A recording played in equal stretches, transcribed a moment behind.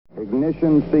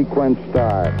Ignition sequence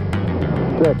start.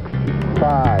 6,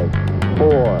 5,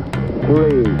 4,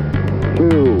 3,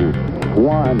 2,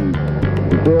 1,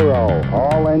 0.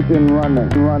 All engine running.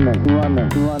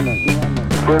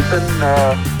 Listen,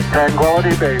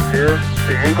 Tranquility Base here.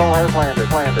 The Eagle has landed.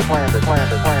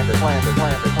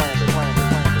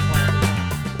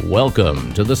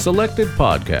 Welcome to the Selected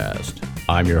Podcast.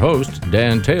 I'm your host,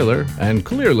 Dan Taylor, and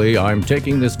clearly I'm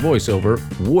taking this voiceover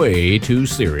way too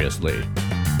seriously.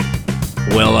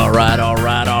 Well, all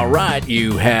right.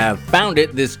 You have found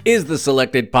it. This is the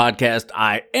Selected Podcast.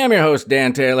 I am your host,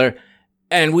 Dan Taylor,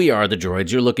 and we are the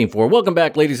droids you're looking for. Welcome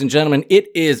back, ladies and gentlemen. It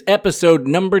is episode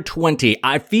number 20.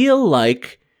 I feel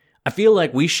like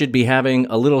we should be having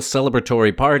a little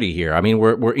celebratory party here. I mean,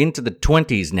 we're into the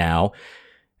 20s now,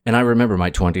 and I remember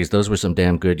my 20s. Those were some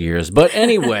damn good years. But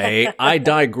anyway, I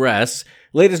digress.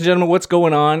 Ladies and gentlemen, what's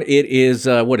going on? It is,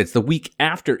 it's the week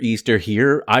after Easter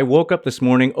here. I woke up this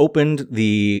morning, opened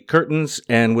the curtains,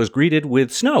 and was greeted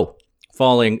with snow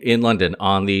falling in London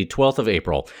on the 12th of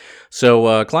April.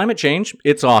 So climate change,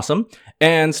 it's awesome.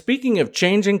 And speaking of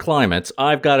changing climates,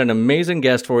 I've got an amazing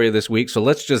guest for you this week, so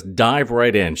let's just dive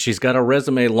right in. She's got a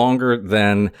resume longer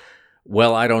than,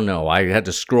 well, I don't know. I had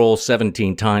to scroll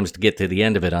 17 times to get to the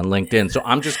end of it on LinkedIn. So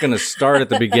I'm just going to start at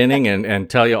the beginning and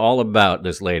tell you all about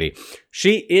this lady.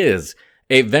 She is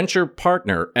a venture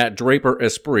partner at Draper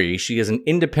Esprit. She is an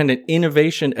independent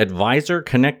innovation advisor,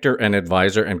 connector and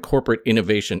advisor, and corporate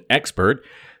innovation expert.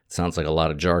 Sounds like a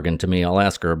lot of jargon to me. I'll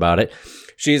ask her about it.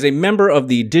 She is a member of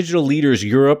the Digital Leaders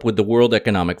Europe with the World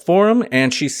Economic Forum,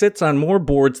 and she sits on more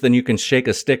boards than you can shake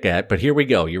a stick at. But here we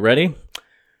go. You ready?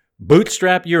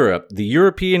 Bootstrap Europe, the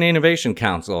European Innovation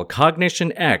Council,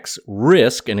 Cognition X,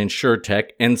 Risk and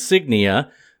InsurTech,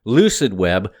 Insignia,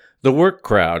 LucidWeb, The Work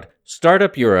Crowd,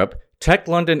 Startup Europe, Tech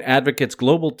London Advocates,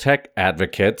 Global Tech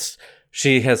Advocates.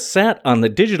 She has sat on the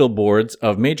digital boards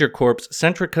of major corps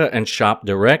Centrica and Shop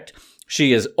Direct.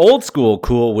 She is old school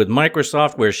cool with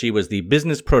Microsoft, where she was the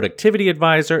business productivity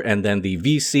advisor and then the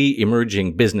VC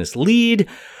emerging business lead.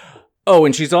 Oh,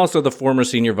 and she's also the former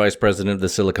senior vice president of the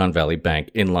Silicon Valley Bank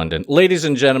in London. Ladies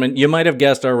and gentlemen, you might have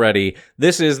guessed already,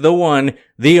 this is the one,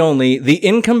 the only, the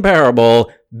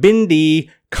incomparable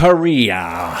Bindi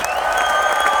Karia.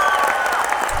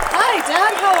 Hi,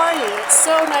 Dan. How are you? It's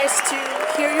so nice to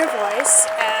hear your voice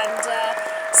and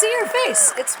see your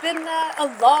face. It's been a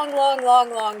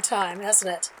long time,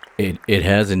 hasn't it? It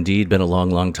has indeed been a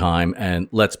long time, and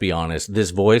let's be honest,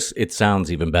 this voice, it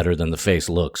sounds even better than the face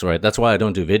looks, right? That's why I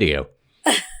don't do video.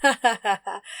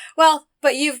 Well,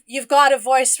 but you've got a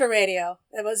voice for radio.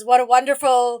 What a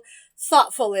wonderful,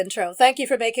 thoughtful intro. Thank you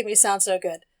for making me sound so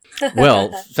good.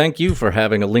 Well, thank you for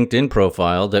having a LinkedIn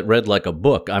profile that read like a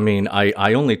book. I mean,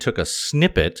 I only took a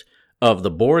snippet of the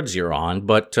boards you're on,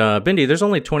 but Bindi, there's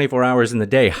only 24 hours in the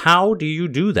day. How do you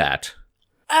do that?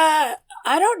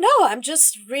 I don't know. I'm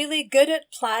just really good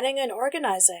at planning and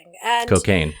organizing. And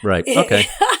cocaine, right. Okay.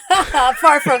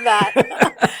 Far from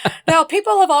that. No,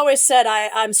 people have always said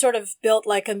I'm sort of built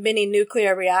like a mini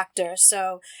nuclear reactor.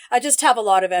 So I just have a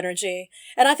lot of energy.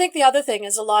 And I think the other thing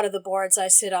is a lot of the boards I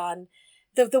sit on,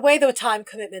 the way the time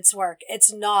commitments work,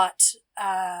 it's not,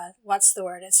 what's the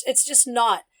word? It's just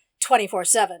not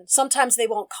 24/7. Sometimes they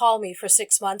won't call me for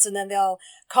 6 months and then they'll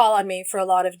call on me for a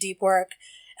lot of deep work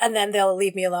and then they'll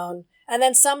leave me alone. And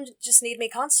then some just need me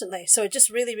constantly. So it just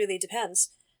really, really depends.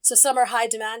 So some are high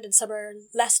demand and some are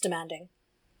less demanding.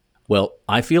 Well,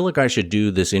 I feel like I should do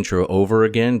this intro over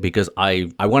again because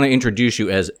I want to introduce you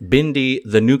as Bindi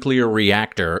the Nuclear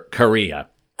Reactor Karia.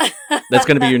 That's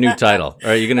going to be your new title. All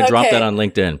right, you're going to drop that on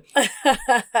LinkedIn.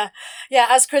 Yeah,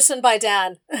 as christened by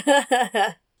Dan.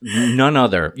 None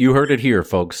other. You heard it here,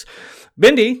 folks.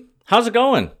 Bindi, how's it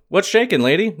going? What's shaking,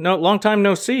 lady? No, long time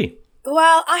no see.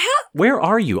 Well, Where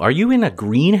are you? Are you in a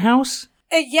greenhouse?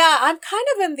 Yeah, I'm kind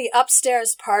of in the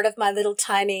upstairs part of my little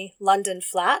tiny London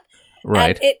flat.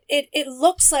 Right. And it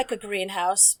looks like a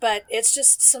greenhouse, but it's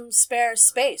just some spare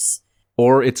space.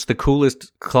 Or it's the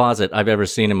coolest closet I've ever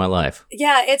seen in my life.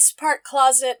 Yeah, it's part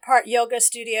closet, part yoga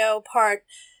studio, part,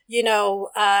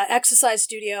 exercise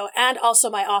studio, and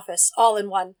also my office, all in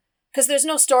one. Because there's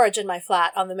no storage in my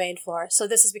flat on the main floor. So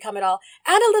this has become it all.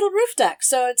 And a little roof deck.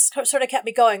 So it's sort of kept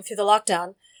me going through the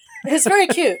lockdown. It's very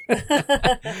cute.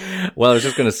 Well, I was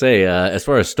just going to say, as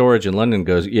far as storage in London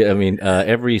goes,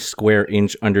 every square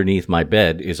inch underneath my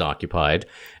bed is occupied.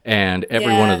 And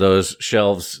every one of those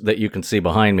shelves that you can see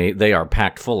behind me, they are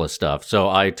packed full of stuff. So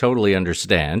I totally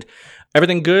understand.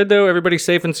 Everything good, though? Everybody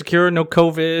safe and secure? No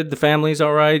COVID? The family's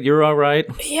all right? You're all right?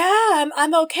 Yeah,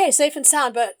 I'm okay, safe and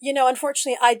sound. But,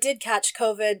 unfortunately, I did catch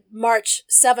COVID March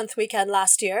 7th weekend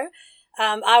last year.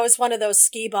 I was one of those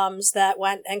ski bums that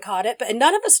went and caught it, but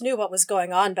none of us knew what was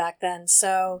going on back then.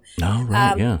 So, Oh,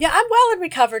 right, yeah. yeah, I'm well and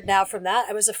recovered now from that.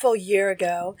 It was a full year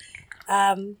ago.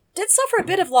 Did suffer a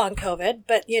bit of long COVID,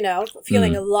 but,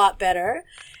 feeling a lot better.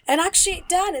 And actually,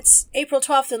 Dan, it's April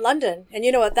 12th in London, and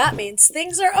you know what that means.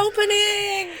 Things are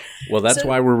opening! Well, that's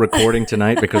why we're recording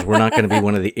tonight, because we're not going to be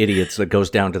one of the idiots that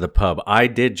goes down to the pub. I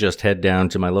did just head down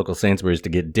to my local Sainsbury's to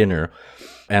get dinner,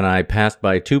 and I passed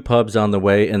by 2 pubs on the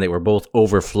way, and they were both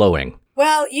overflowing.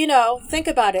 Well, think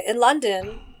about it. In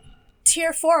London,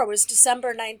 Tier 4 was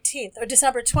December 19th, or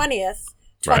December 20th,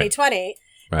 2020,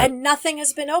 Right. and nothing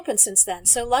has been open since then.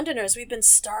 So Londoners, we've been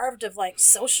starved of,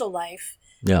 social life.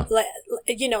 Yeah.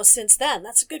 Since then.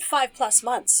 That's a good 5+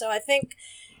 months. So I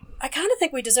kind of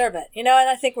think we deserve it, and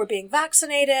I think we're being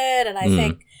vaccinated, and I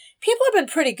think people have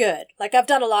been pretty good. I've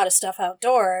done a lot of stuff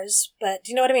outdoors, but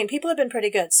do you know what I mean? People have been pretty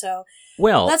good. So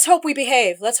let's hope we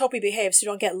behave. Let's hope we behave so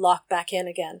you don't get locked back in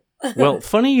again. Well,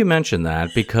 funny you mention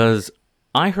that, because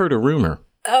I heard a rumor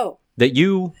that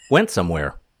you went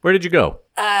somewhere. Where did you go?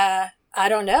 I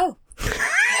don't know.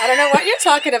 I don't know what you're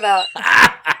talking about.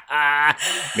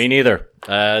 Me neither.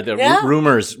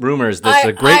 Rumors. This is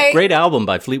a great album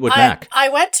by Fleetwood Mac. I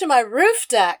went to my roof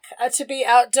deck to be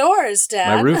outdoors,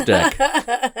 Dad. My roof deck.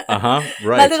 Right.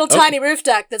 My little tiny roof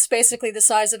deck that's basically the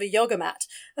size of a yoga mat.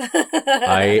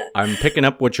 I'm picking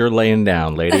up what you're laying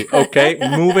down, lady. Okay,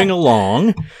 moving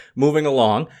along.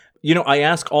 I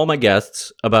ask all my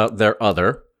guests about their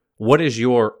other. What is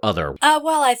your other?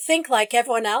 Well, I think like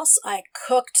everyone else, I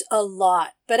cooked a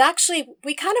lot. But actually,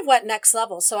 we kind of went next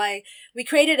level. So we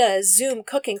created a Zoom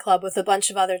cooking club with a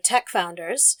bunch of other tech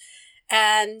founders.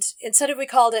 And instead of we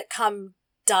called it Come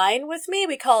Dine With Me,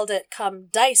 we called it Come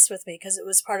Dice With Me, because it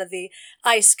was part of the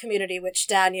ICE community, which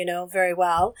Dan, you know very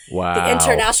well. Wow. The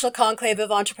International Conclave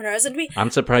of Entrepreneurs. And I'm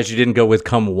surprised you didn't go with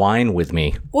Come Wine With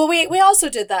Me. Well, we also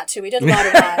did that too. We did a lot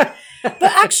of wine. But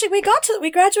actually, we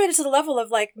graduated to the level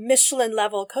of Michelin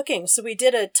level cooking. So we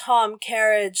did a Tom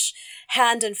Carriage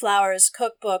Hand and Flowers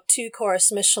cookbook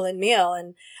 2-course Michelin meal.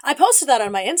 And I posted that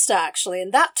on my Insta actually.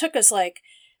 And that took us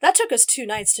 2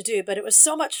 nights to do, but it was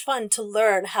so much fun to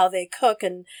learn how they cook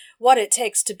and what it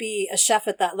takes to be a chef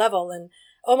at that level. And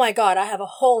oh my God, I have a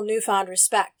whole newfound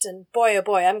respect. And boy, oh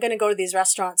boy, I'm going to go to these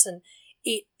restaurants and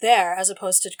eat there as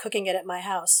opposed to cooking it at my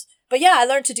house. But yeah, I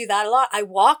learned to do that a lot. I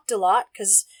walked a lot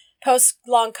because post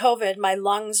long COVID, my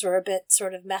lungs were a bit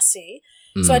sort of messy.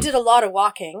 So I did a lot of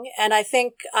walking. And I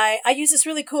think I use this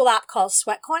really cool app called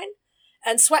Sweatcoin.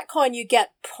 And Sweatcoin, you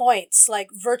get points, like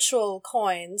virtual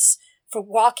coins for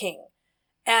walking.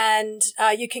 And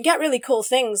you can get really cool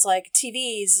things like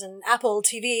TVs and Apple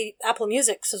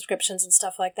Music subscriptions and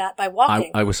stuff like that by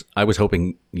walking. I was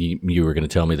hoping you were going to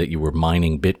tell me that you were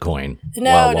mining Bitcoin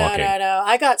while walking. No.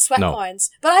 I got sweat coins.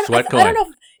 But I don't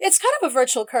know. It's kind of a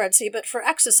virtual currency, but for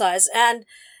exercise. And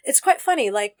it's quite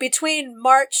funny. Between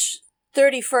March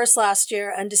 31st last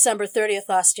year and December 30th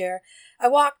last year, I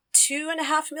walked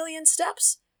 2.5 million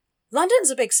steps. London's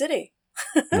a big city.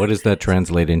 What does that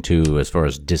translate into as far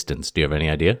as distance? Do you have any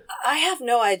idea? I have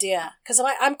no idea because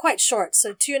I'm quite short.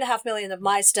 So 2.5 million of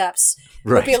my steps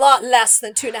would be a lot less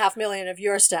than 2.5 million of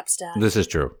your steps, Dan. This is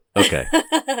true. Okay.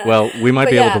 Well, we might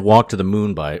be able to walk to the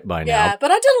moon by now. Yeah,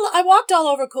 but I walked all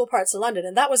over cool parts of London,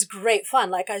 and that was great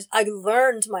fun. I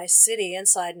learned my city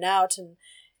inside and out, and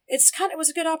it was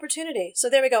a good opportunity. So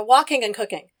there we go, walking and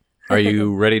cooking. Are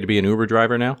you ready to be an Uber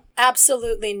driver now?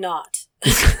 Absolutely not.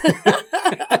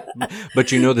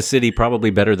 But you know the city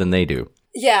probably better than they do.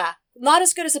 Yeah. Not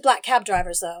as good as the black cab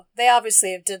drivers, though. They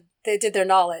obviously did their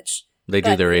knowledge. They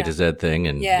do their A to Z thing.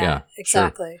 And yeah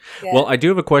exactly. Sure. Yeah. Well, I do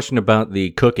have a question about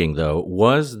the cooking, though.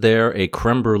 Was there a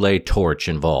creme brulee torch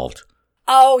involved?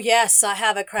 Oh, yes, I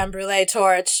have a creme brulee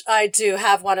torch. I do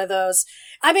have one of those.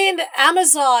 I mean,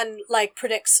 Amazon,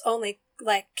 predicts only,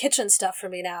 kitchen stuff for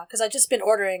me now, because I've just been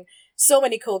ordering so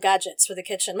many cool gadgets for the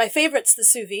kitchen. My favorite's the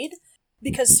sous vide,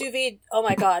 because sous vide, oh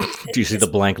my God. Do you see the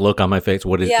blank look on my face?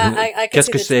 What is it? Yeah, I can Qu'est-ce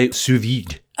que c'est sous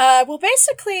vide? Well,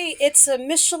 basically, it's a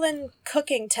Michelin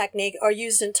cooking technique or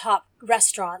used in top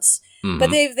restaurants. Mm-hmm.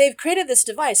 But they've created this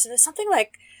device, and it's something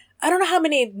like, I don't know how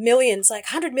many millions,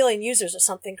 100 million users or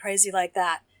something crazy like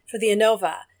that for the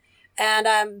Innova.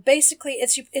 And basically,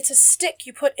 it's a stick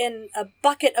you put in a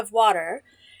bucket of water,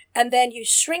 and then you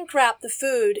shrink wrap the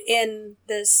food in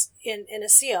a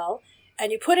seal,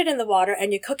 and you put it in the water,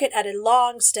 and you cook it at a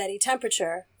long, steady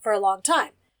temperature for a long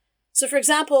time. So, for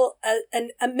example,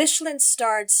 a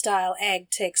Michelin-starred style egg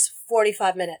takes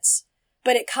 45 minutes,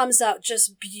 but it comes out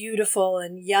just beautiful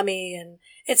and yummy, and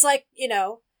it's like,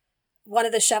 one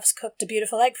of the chefs cooked a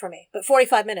beautiful egg for me, but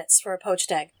 45 minutes for a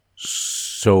poached egg.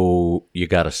 So you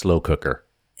got a slow cooker.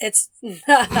 It's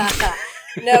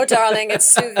no, darling.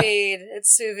 It's sous vide.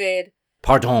 It's sous vide.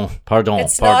 Pardon.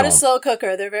 It's not a slow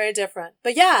cooker. They're very different.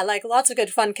 But yeah, like lots of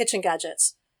good fun kitchen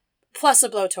gadgets, plus a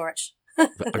blowtorch.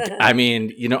 I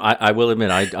mean, I will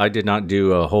admit, I did not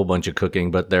do a whole bunch of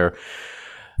cooking, but there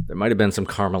might have been some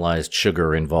caramelized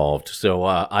sugar involved. So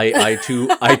I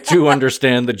too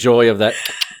understand the joy of that.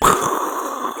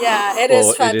 Yeah, it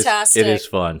is fantastic. It is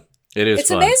fun. It's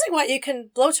fun. Amazing what you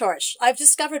can blowtorch. I've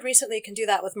discovered recently you can do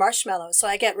that with marshmallows. So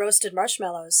I get roasted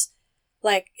marshmallows.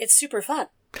 Like, it's super fun.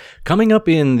 Coming up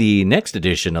in the next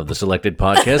edition of the Selected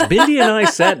Podcast, Bindi and I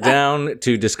sat down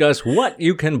to discuss what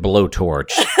you can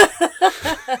blowtorch.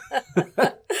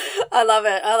 I love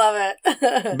it.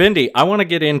 Bindi, I want to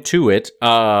get into it.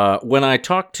 When I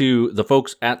talk to the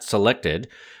folks at Selected,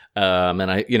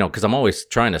 and I, because I'm always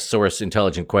trying to source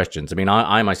intelligent questions. I mean,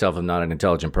 I myself am not an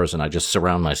intelligent person. I just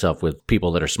surround myself with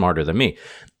people that are smarter than me.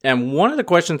 And one of the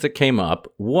questions that came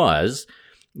up was,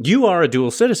 you are a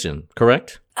dual citizen,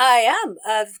 correct? I am,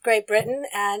 of Great Britain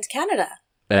and Canada.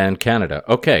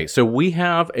 Okay, so we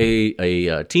have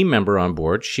a team member on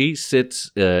board. She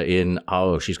sits in,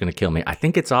 she's going to kill me. I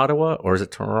think it's Ottawa, or is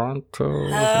it Toronto?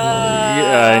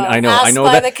 Yeah, I know. I know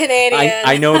that. The Canadian.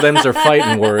 I know those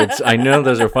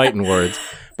are fighting words.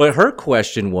 But her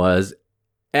question was,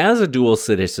 as a dual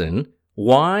citizen,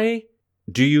 why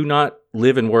do you not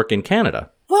live and work in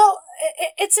Canada? Well,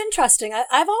 it's interesting.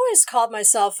 I've always called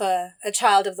myself a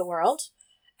child of the world.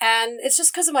 And it's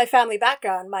just because of my family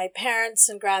background. My parents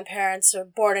and grandparents are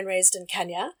born and raised in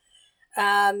Kenya.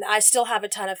 I still have a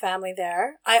ton of family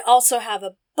there. I also have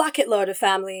a bucket load of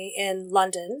family in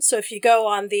London. So if you go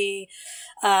on the,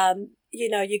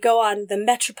 you go on the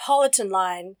Metropolitan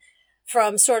line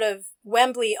from sort of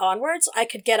Wembley onwards, I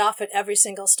could get off at every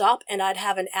single stop and I'd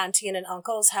have an auntie and an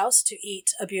uncle's house to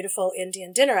eat a beautiful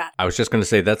Indian dinner at. I was just going to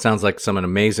say, that sounds like some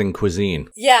amazing cuisine.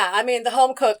 Yeah, I mean, the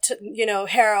home-cooked,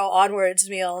 Harrow onwards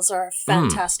meals are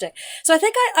fantastic. So I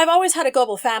think I've always had a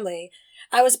global family.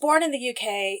 I was born in the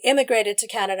UK, immigrated to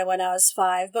Canada when I was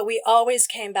 5, but we always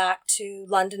came back to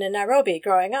London and Nairobi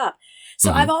growing up.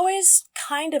 So I've always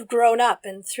kind of grown up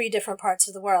in 3 different parts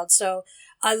of the world. So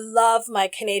I love my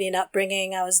Canadian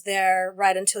upbringing. I was there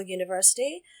right until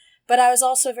university, but I was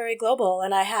also very global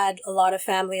and I had a lot of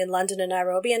family in London and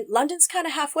Nairobi, and London's kind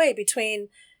of halfway between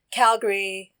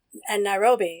Calgary and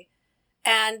Nairobi,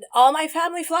 and all my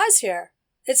family flies here.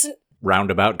 It's an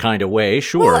roundabout kind of way.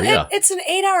 Sure. Yeah. It's an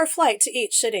 8-hour flight to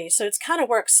each city. So it's kind of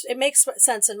works. It makes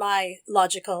sense in my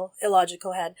illogical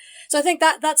head. So I think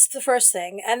that's the first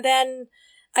thing. And then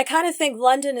I kind of think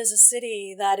London is a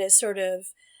city that is sort of,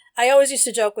 I always used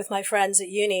to joke with my friends at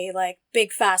uni, like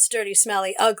big, fast, dirty,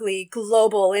 smelly, ugly,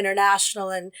 global, international,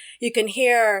 and you can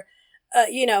hear,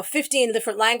 15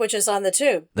 different languages on the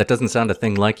tube. That doesn't sound a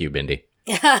thing like you, Bindi.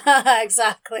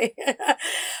 Exactly.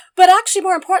 But actually,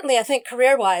 more importantly, I think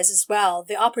career-wise as well,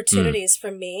 the opportunities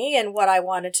for me and what I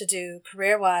wanted to do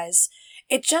career-wise,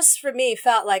 it just for me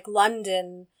felt like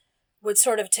London would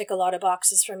sort of tick a lot of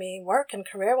boxes for me work and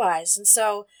career-wise. And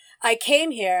so I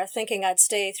came here thinking I'd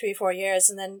stay 3-4 years,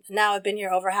 and then now I've been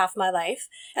here over half my life.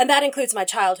 And that includes my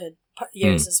childhood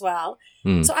years as well.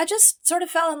 So I just sort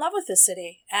of fell in love with this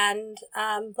city. And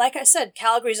like I said,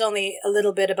 Calgary's only a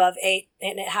little bit above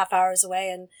 8.5 hours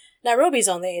away, and Nairobi's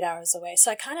only 8 hours away.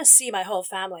 So I kind of see my whole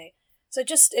family. So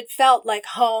it felt like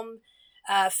home,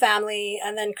 family,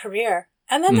 and then career.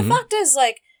 And then the fact is,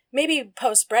 like, maybe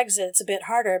post-Brexit it's a bit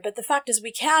harder, but the fact is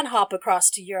we can hop across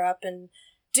to Europe and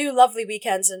do lovely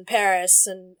weekends in Paris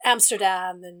and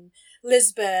Amsterdam and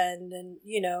Lisbon and,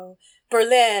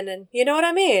 Berlin, and you know what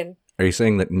I mean? Are you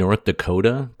saying that North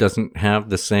Dakota doesn't have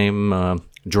the same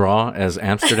draw as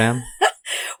Amsterdam?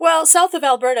 Well, south of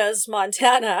Alberta is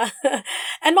Montana.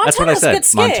 And Montana That's what I said. Good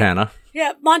skiing. Montana.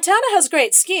 Yeah, Montana has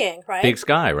great skiing, right? Big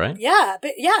Sky, right? Yeah,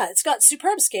 but it's got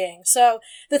superb skiing. So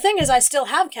the thing is, I still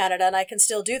have Canada and I can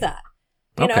still do that.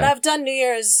 And I've done New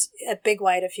Year's at Big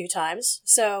White a few times.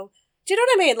 So do you know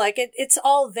what I mean? Like it's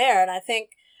all there. And I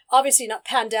think, obviously, not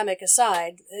pandemic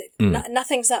aside,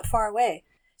 nothing's that far away.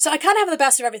 So I kind of have the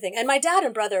best of everything. And my dad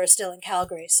and brother are still in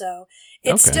Calgary. So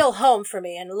it's still home for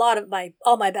me. And a lot of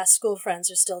all my best school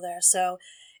friends are still there. So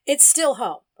it's still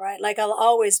home, right? Like I'll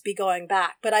always be going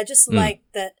back, but I just like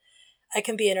that I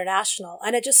can be international,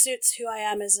 and it just suits who I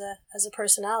am as a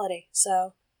personality.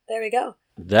 So there we go.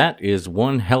 That is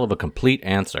one hell of a complete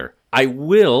answer. I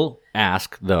will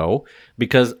ask though,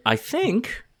 because I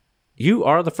think you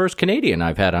are the first Canadian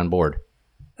I've had on board,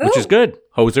 which is good,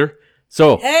 Hoser.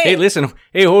 So, hey, listen,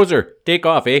 hey, Hoser, take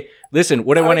off, eh? Listen,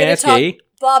 what I want to ask you,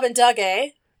 Bob and Doug, eh?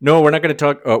 No, we're not going to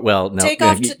talk. Oh, well, no. Take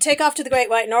off to the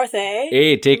Great White North, eh?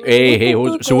 Hey.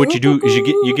 So what you do is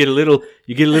you get a little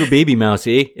baby mouse,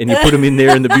 eh? And you put them in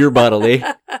there in the beer bottle,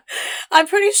 eh? I'm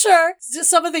pretty sure just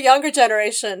some of the younger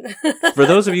generation. For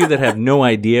those of you that have no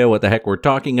idea what the heck we're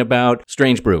talking about,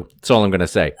 strange brew. That's all I'm going to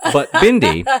say. But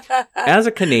Bindi, as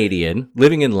a Canadian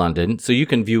living in London, so you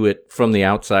can view it from the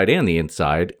outside and the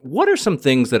inside, what are some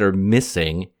things that are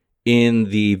missing in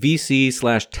the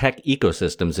VC/tech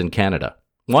ecosystems in Canada?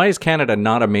 Why is Canada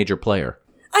not a major player?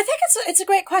 I think it's a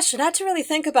great question. I had to really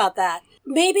think about that.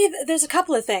 Maybe there's a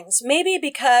couple of things. Maybe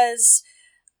because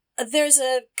there's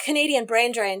a Canadian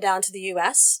brain drain down to the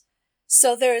US.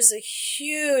 So there's a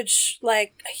huge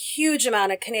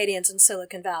amount of Canadians in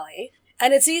Silicon Valley.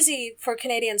 And it's easy for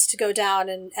Canadians to go down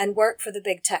and work for the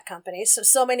big tech companies.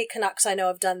 So many Canucks I know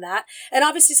have done that. And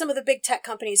obviously some of the big tech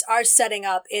companies are setting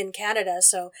up in Canada.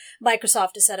 So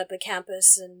Microsoft has set up a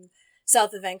campus in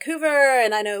south of Vancouver.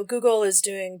 And I know Google is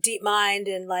doing DeepMind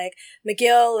in like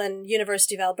McGill and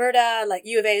University of Alberta. Like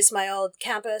U of A is my old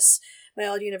campus, my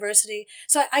old university.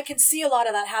 So I can see a lot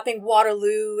of that happening.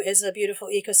 Waterloo is a beautiful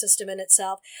ecosystem in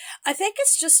itself. I think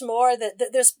it's just more that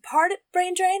there's part of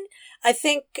brain drain. I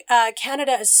think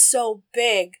Canada is so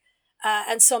big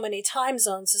and so many time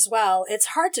zones as well. It's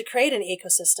hard to create an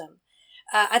ecosystem.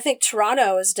 I think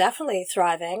Toronto is definitely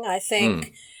thriving. I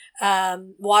think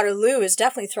Waterloo is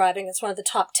definitely thriving. It's one of the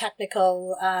top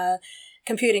technical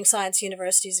computing science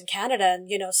universities in Canada. And,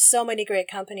 so many great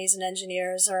companies and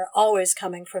engineers are always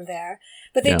coming from there.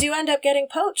 But they do end up getting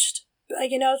poached,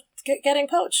 getting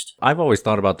poached. I've always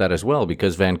thought about that as well,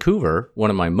 because Vancouver, one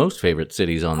of my most favorite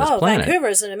cities on this planet. Vancouver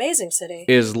is an amazing city.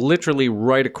 Is literally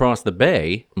right across the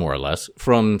bay, more or less,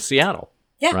 from Seattle.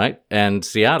 Yeah. Right? And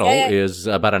Seattle is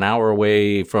about an hour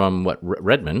away from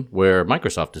Redmond, where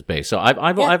Microsoft is based. So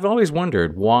I've always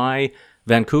wondered why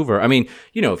Vancouver. I mean,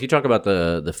 if you talk about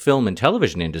the film and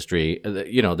television industry,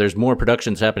 there's more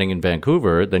productions happening in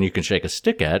Vancouver than you can shake a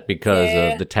stick at because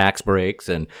of the tax breaks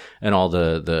and all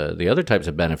the other types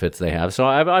of benefits they have. So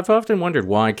I've often wondered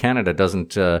why Canada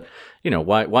doesn't,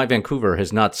 why Vancouver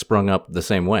has not sprung up the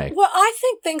same way. Well, I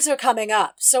think things are coming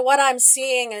up. So what I'm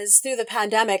seeing is through the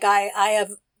pandemic, I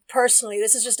have personally,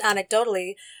 this is just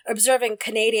anecdotally, observing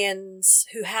Canadians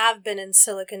who have been in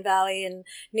Silicon Valley and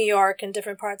New York and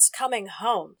different parts coming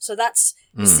home. So that's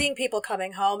seeing people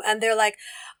coming home and they're like,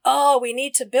 oh, we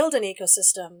need to build an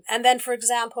ecosystem. And then, for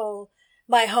example,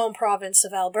 my home province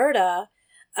of Alberta,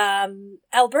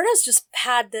 Alberta's just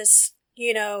had this,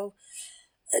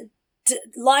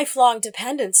 lifelong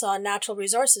dependence on natural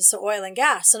resources, so oil and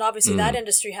gas. And obviously that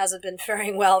industry hasn't been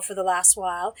faring well for the last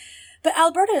while. But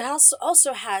Alberta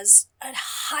also has a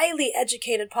highly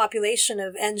educated population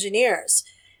of engineers.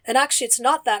 And actually, it's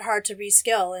not that hard to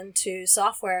reskill into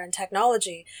software and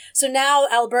technology. So now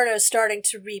Alberta is starting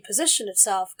to reposition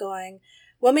itself going,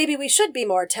 well, maybe we should be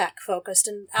more tech focused.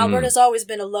 And Alberta's always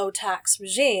been a low tax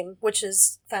regime, which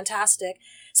is fantastic.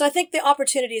 So I think the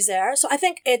opportunity is there. So I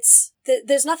think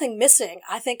there's nothing missing.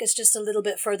 I think it's just a little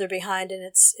bit further behind in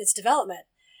its development.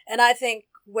 And I think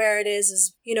where it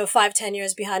is 5-10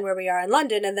 years behind where we are in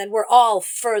London. And then we're all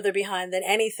further behind than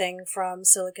anything from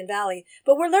Silicon Valley,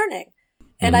 but we're learning.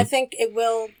 And I think it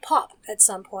will pop at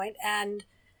some point. And,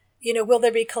 will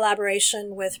there be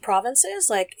collaboration with provinces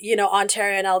like,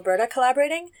 Ontario and Alberta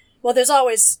collaborating? Well, there's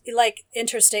always like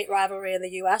interstate rivalry in the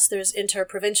US. There's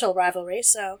interprovincial rivalry.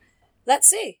 So let's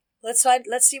see. Let's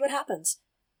see what happens.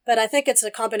 But I think it's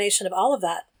a combination of all of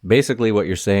that. Basically, what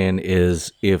you're saying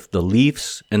is if the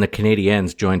Leafs and the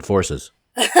Canadiens join forces.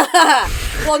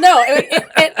 Well, no.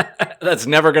 That's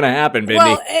never going to happen, Bindi.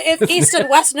 Well, if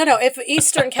if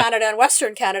Eastern Canada and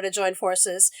Western Canada join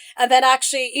forces, and then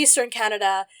actually Eastern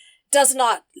Canada does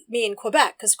not mean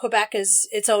Quebec, because Quebec is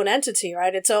its own entity,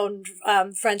 right? Its own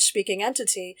French-speaking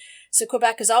entity. So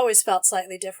Quebec has always felt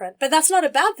slightly different. But that's not a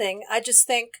bad thing. I just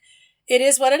think it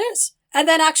is what it is. And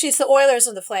then actually it's the Oilers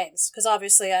and the Flames, because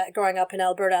obviously growing up in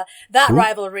Alberta, that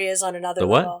rivalry is on another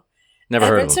level. Never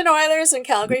heard of them. Edmonton Oilers and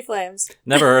Calgary Flames.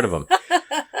 Never heard of them.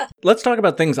 Let's talk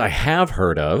about things I have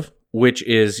heard of, which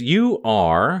is you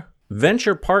are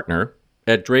venture partner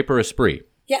at Draper Esprit.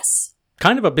 Yes.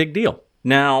 Kind of a big deal.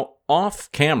 Now,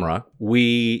 off camera,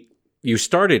 you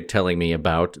started telling me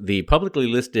about the publicly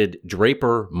listed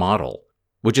Draper model,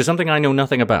 which is something I know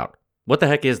nothing about. What the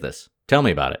heck is this? Tell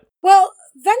me about it. Well,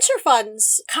 venture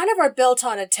funds kind of are built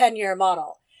on a 10-year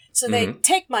model. So they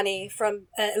take money from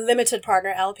limited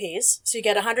partner LPs. So you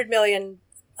get $100 million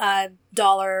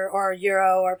or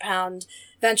euro or pound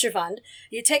venture fund.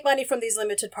 You take money from these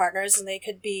limited partners, and they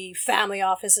could be family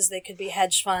offices, they could be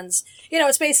hedge funds.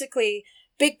 It's basically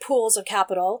big pools of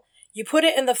capital. You put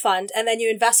it in the fund and then you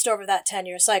invest over that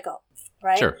 10-year cycle,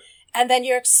 right? Sure. And then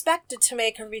you're expected to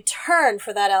make a return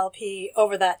for that LP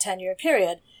over that 10-year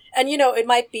period. And, it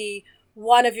might be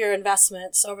one of your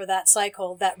investments over that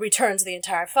cycle that returns the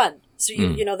entire fund. So,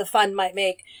 the fund might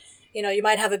make, you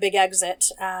might have a big exit,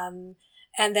 and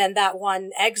then that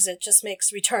one exit just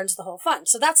returns the whole fund.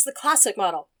 So that's the classic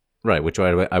model. Right, which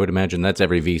I would imagine that's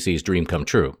every VC's dream come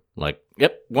true. Like,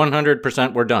 yep,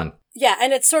 100% we're done. Yeah,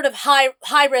 and it's sort of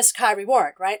high risk, high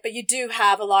reward, right? But you do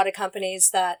have a lot of companies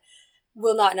that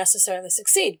will not necessarily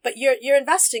succeed, but you're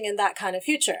investing in that kind of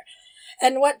future.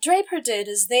 And what Draper did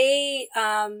is they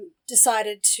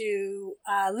decided to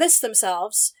list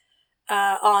themselves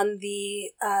on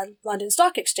the London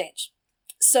Stock Exchange.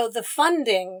 So the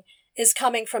funding is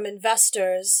coming from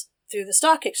investors through the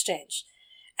stock exchange.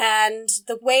 And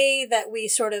the way that we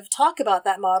sort of talk about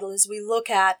that model is we look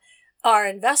at our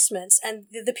investments, and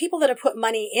the people that have put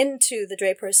money into the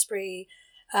Draper Esprit,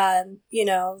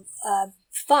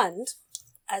 fund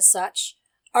as such,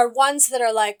 are ones that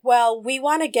are like, well, we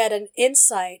want to get an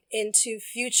insight into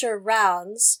future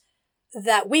rounds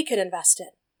that we could invest in,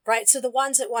 right? So the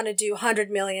ones that want to do $100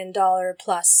 million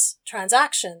plus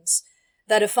transactions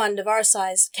that a fund of our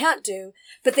size can't do,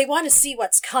 but they want to see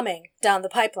what's coming down the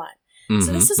pipeline.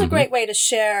 So this is a great way to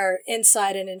share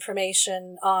insight and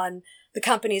information on the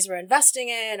companies we're investing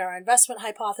in, our investment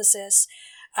hypothesis.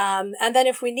 And then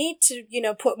if we need to,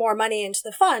 put more money into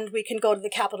the fund, we can go to the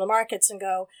capital markets and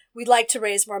go, we'd like to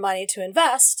raise more money to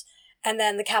invest. And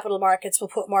then the capital markets will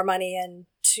put more money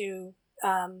into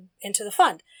the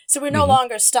fund. So we're no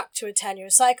longer stuck to a 10-year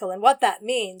cycle. And what that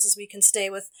means is we can stay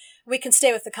with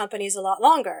the companies a lot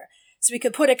longer. So we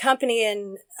could put money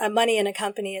in a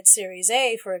company at Series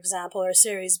A, for example, or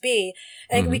Series B,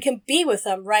 and we can be with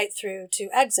them right through to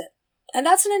exit. And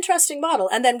that's an interesting model.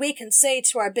 And then we can say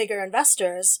to our bigger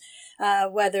investors,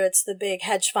 whether it's the big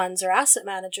hedge funds or asset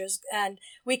managers, and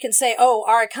we can say, oh,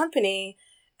 our company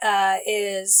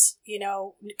is,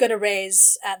 going to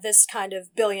raise at this kind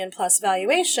of billion plus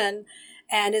valuation.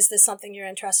 And is this something you're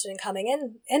interested in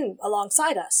coming in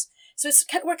alongside us? So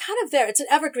we're kind of there. It's an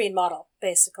evergreen model,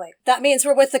 basically. That means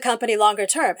we're with the company longer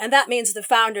term. And that means the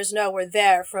founders know we're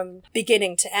there from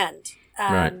beginning to end.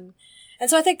 Right. And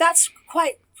so I think that's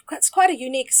quite a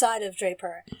unique side of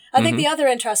Draper. I think the other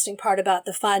interesting part about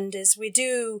the fund is we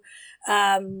do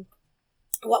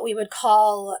what we would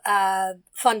call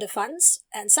fund of funds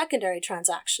and secondary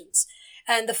transactions.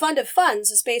 And the fund of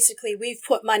funds is basically we've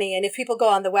put money in. If people go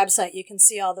on the website, you can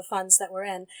see all the funds that we're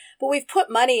in. But we've put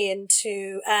money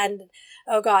into, and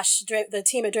oh gosh, the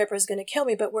team at Draper is going to kill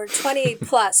me, but we're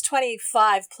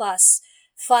 25 plus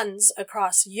funds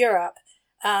across Europe.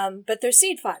 But they're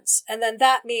seed funds. And then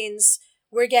that means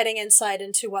we're getting insight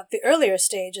into what the earlier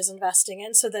stage is investing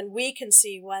in. So then we can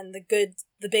see when the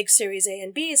big Series A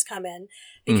and Bs come in,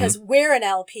 because we're an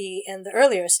LP in the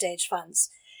earlier stage funds.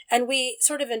 And we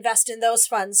sort of invest in those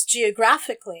funds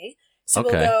geographically. So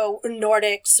we'll go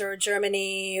Nordics or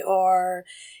Germany or,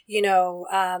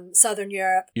 Southern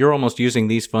Europe. You're almost using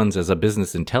these funds as a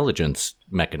business intelligence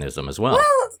mechanism as well.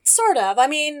 Well, sort of. I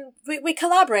mean, we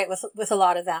collaborate with a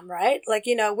lot of them, right? Like,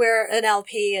 we're an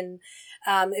LP, and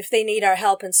if they need our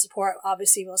help and support,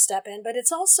 obviously we'll step in. But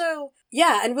it's also,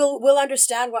 and we'll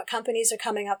understand what companies are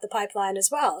coming up the pipeline as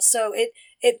well. So it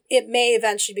may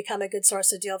eventually become a good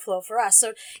source of deal flow for us.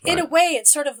 So in a way,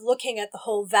 it's sort of looking at the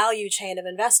whole value chain of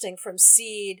investing from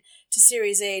seed to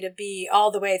Series A to B,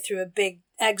 all the way through a big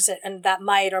exit. And that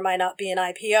might or might not be an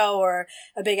IPO or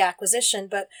a big acquisition,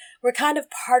 but we're kind of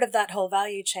part of that whole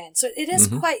value chain. So it is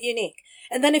quite unique.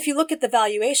 And then if you look at the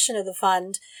valuation of the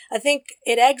fund, I think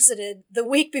it exited the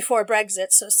week before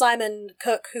Brexit. So Simon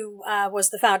Cook, who was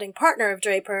the founding partner of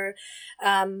Draper,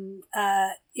 when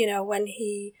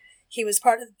he was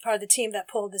part of the team that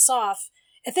pulled this off,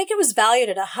 I think it was valued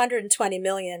at $120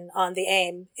 million on the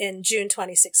AIM in June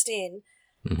 2016.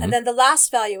 And then the last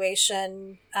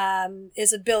valuation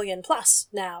is $1 billion plus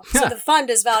now. So the fund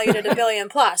is valued at $1 billion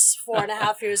plus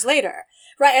 4.5 years later.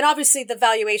 Right. And obviously the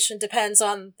valuation depends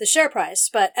on the share price.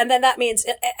 And then that means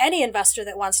any investor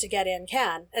that wants to get in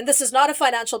can. And this is not a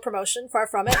financial promotion, far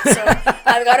from it. So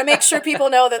I've got to make sure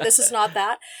people know that this is not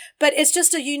that. But it's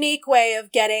just a unique way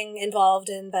of getting involved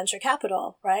in venture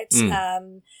capital. Right.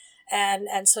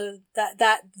 And so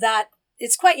that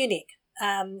it's quite unique.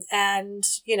 And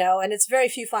it's very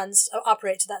few funds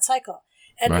operate to that cycle.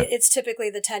 And it's typically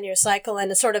the 10-year cycle.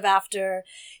 And sort of after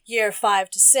year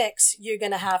 5 to 6, you're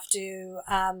going to have to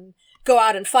go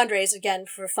out and fundraise again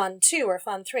for Fund 2 or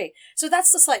Fund 3. So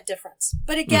that's the slight difference.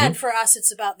 But again, for us,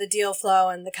 it's about the deal flow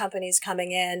and the companies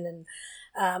coming in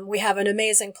We have an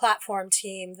amazing platform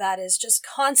team that is just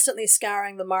constantly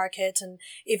scouring the market and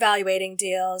evaluating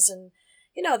deals. And,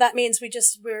 that means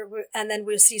and then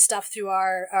we see stuff through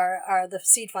the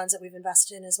seed funds that we've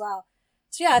invested in as well.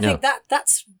 So I think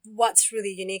that's what's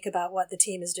really unique about what the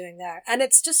team is doing there. And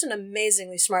it's just an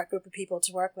amazingly smart group of people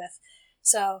to work with.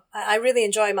 So I really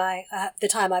enjoy the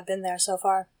time I've been there so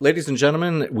far. Ladies and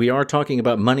gentlemen, we are talking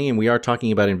about money and we are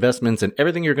talking about investments, and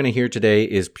everything you're going to hear today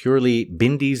is purely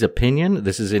Bindi's opinion.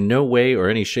 This is in no way or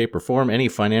any shape or form any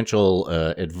financial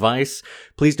advice.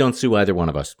 Please don't sue either one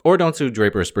of us, or don't sue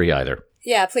Draper Esprit either.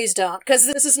 Yeah, please don't, because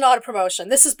this is not a promotion.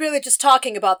 This is really just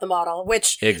talking about the model,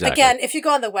 which, Again, if you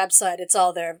go on the website, it's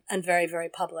all there and very, very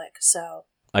public. So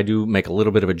I do make a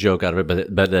little bit of a joke out of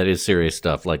it, but that is serious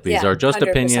stuff. Like, these are just 100%.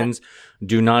 Opinions.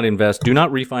 Do not invest. Do not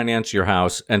refinance your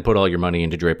house and put all your money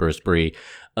into Draper Esprit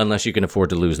unless you can afford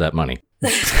to lose that money.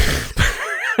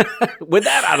 With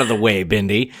that out of the way,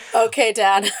 Bindi. Okay,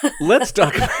 Dan. Let's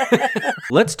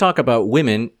talk about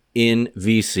women in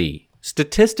VC.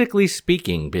 Statistically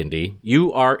speaking, Bindi,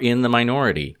 you are in the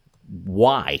minority.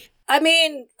 Why? I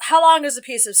mean, how long is a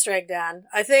piece of string, Dan?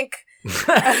 I think... it's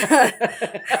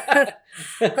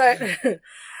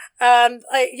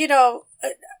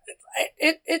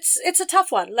a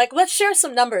tough one. Like, let's share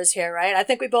some numbers here, right? I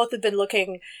think we both have been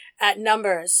looking at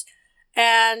numbers,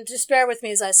 and just bear with me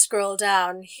as I scroll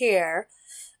down here.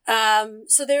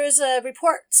 So there is a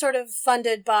report sort of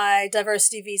funded by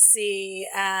Diversity VC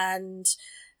and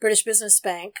British Business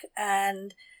Bank,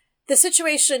 and the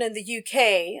situation in the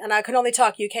UK, and I can only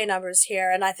talk UK numbers here,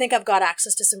 and I think I've got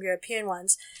access to some European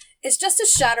ones, is just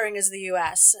as shattering as the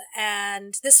US.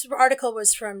 And this article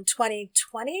was from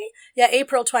 2020? Yeah,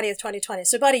 April 20th, 2020.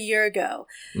 So about a year ago.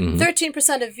 Mm-hmm.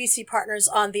 13% of VC partners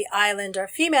on the island are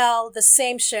female, the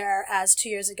same share as 2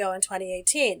 years ago in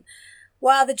 2018.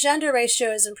 While the gender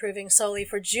ratio is improving solely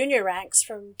for junior ranks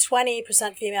from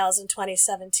 20% females in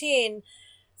 2017,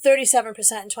 37%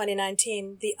 in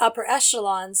 2019, the upper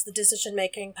echelons, the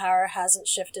decision-making power hasn't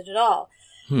shifted at all.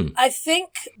 I think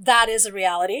that is a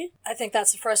reality. I think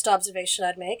that's the first observation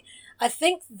I'd make. I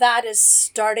think that is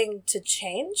starting to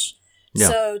change. Yeah.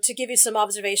 So to give you some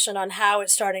observation on how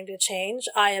it's starting to change,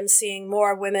 I am seeing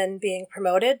more women being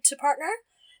promoted to partner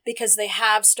because they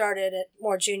have started at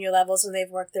more junior levels and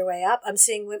they've worked their way up. I'm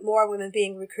seeing more women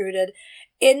being recruited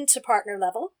into partner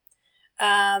level.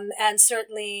 And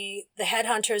certainly the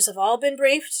headhunters have all been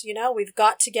briefed. We've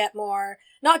got to get more,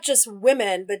 not just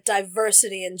women, but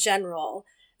diversity in general,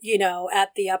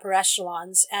 at the upper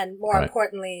echelons, and more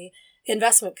importantly,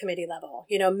 investment committee level,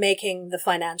 making the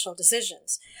financial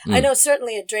decisions. I know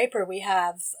certainly at Draper, we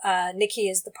have, Nikki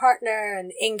is the partner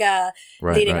and Inga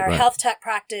leading our health tech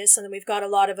practice. And then we've got a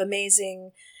lot of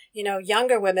amazing,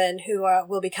 younger women who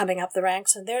will be coming up the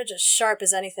ranks, and they're just sharp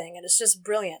as anything. And it's just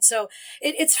brilliant. So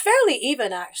it's fairly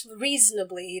even, actually,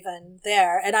 reasonably even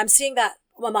there. And I'm seeing that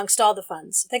amongst all the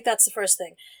funds. I think that's the first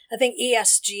thing. I think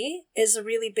ESG is a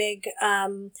really big,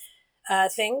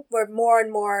 thing where more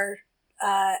and more,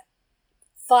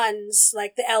 funds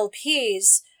like the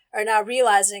LPs are now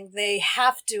realizing they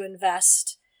have to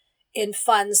invest in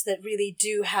funds that really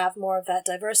do have more of that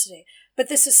diversity. But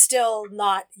this is still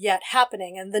not yet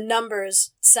happening, and the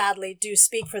numbers sadly do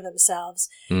speak for themselves.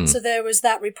 So there was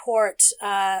that report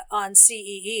on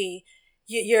CEE,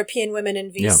 European Women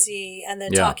in VC, and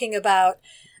then talking about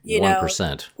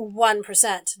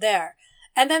 1% there.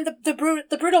 And then the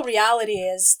brutal reality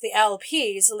is the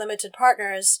LPs, the limited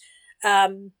partners,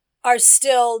 are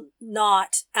still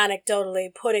not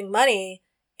anecdotally putting money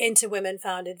into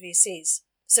women-founded VCs.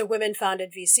 So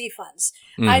women-founded VC funds.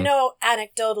 I know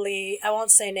anecdotally, I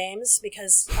won't say names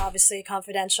because obviously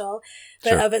confidential,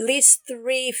 but of at least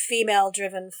 3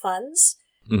 female-driven funds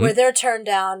where they're turned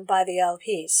down by the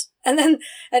LPs. And then,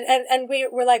 and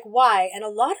we're like, why? And a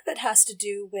lot of it has to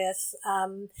do with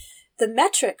the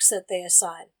metrics that they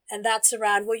assign. And that's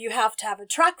around, well, you have to have a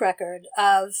track record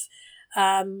of,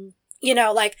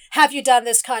 like, have you done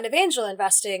this kind of angel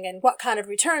investing and what kind of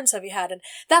returns have you had? And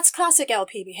that's classic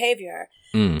LP behavior.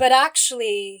 But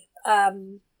actually,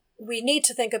 we need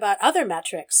to think about other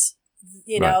metrics,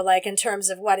 like in terms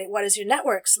of what is your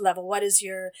networks level? What is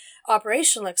your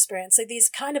operational experience? Like these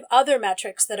kind of other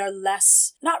metrics that are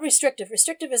less, not restrictive.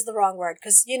 Restrictive is the wrong word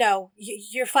because,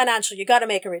 you're financial. You got to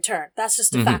make a return. That's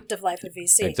just a fact of life at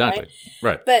VC. Exactly.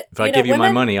 Right. But if I give you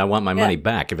my money, I want my money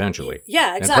back eventually.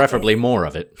 Yeah, exactly. And preferably more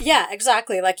of it. Yeah,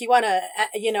 exactly. Like you want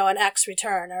an X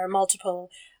return or a multiple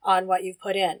on what you've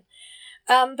put in.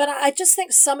 But I just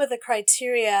think some of the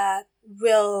criteria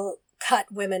will cut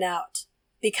women out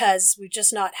because we've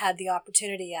just not had the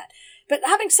opportunity yet. But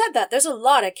having said that, there's a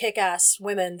lot of kick-ass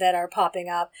women that are popping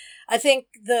up. I think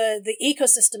the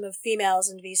ecosystem of females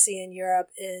in VC in Europe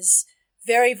is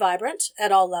very vibrant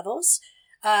at all levels.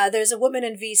 There's a woman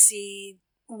in VC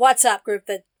WhatsApp group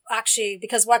that actually,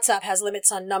 because WhatsApp has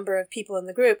limits on number of people in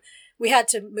the group, we had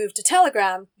to move to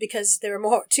Telegram because there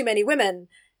were too many women,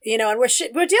 and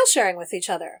we're deal sharing with each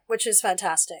other, which is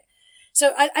fantastic.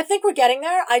 So I think we're getting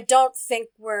there. I don't think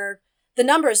the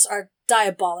numbers are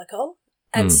diabolical.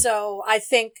 And so I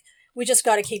think we just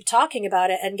got to keep talking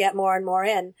about it and get more and more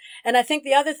in. And I think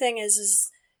the other thing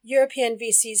is European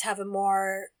VCs have a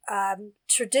more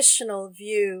traditional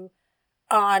view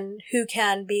on who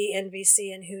can be in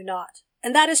VC and who not.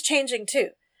 And that is changing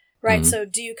too, right? So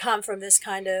do you come from this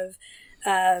kind of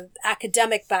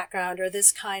academic background or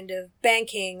this kind of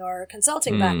banking or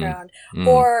consulting background?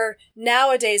 Or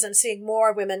nowadays I'm seeing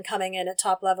more women coming in at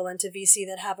top level into VC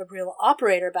that have a real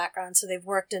operator background. So they've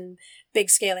worked in big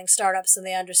scaling startups and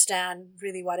they understand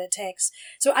really what it takes.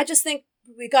 So I just think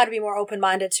we've got to be more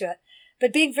open-minded to it.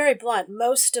 But being very blunt,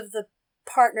 most of the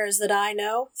partners that I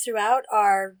know throughout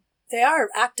they are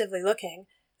actively looking.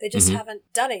 They just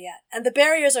haven't done it yet. And the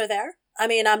barriers are there. I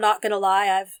mean, I'm not going to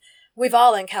lie. We've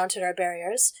all encountered our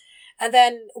barriers. And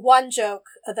then one joke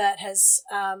that has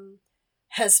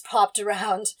popped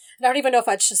around, and I don't even know if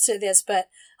I should say this, but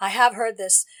I have heard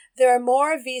this. There are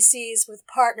more VCs with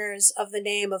partners of the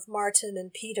name of Martin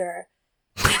and Peter.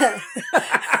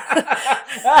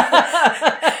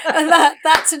 And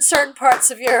that's in certain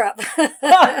parts of Europe.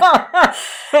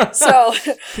 so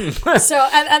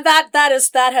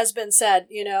that has been said,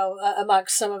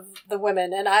 amongst some of the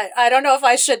women. And I don't know if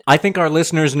I should. I think our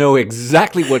listeners know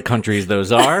exactly what countries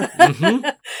those are.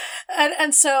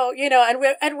 And so,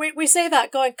 and we say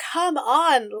that going, come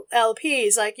on,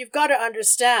 LPs, like you've got to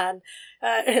understand,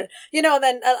 and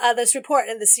then this report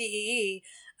in the CEE,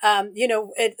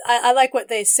 I like what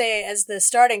they say as the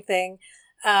starting thing.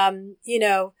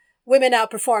 Women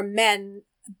outperform men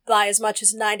by as much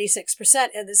as 96%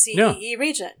 in the CEE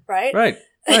region, right? Right.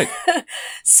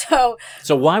 So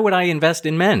why would I invest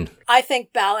in men? I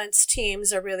think balanced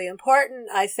teams are really important.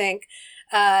 I think,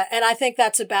 and I think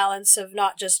that's a balance of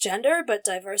not just gender, but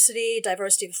diversity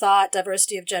of thought,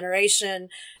 diversity of generation,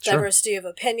 diversity of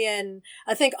opinion.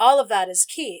 I think all of that is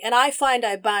key. And I find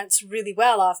I bounce really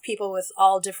well off people with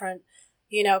all different,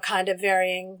 kind of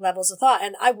varying levels of thought.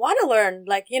 And I want to learn,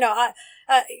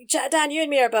 Dan, you and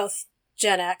me are both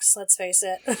Gen X, let's face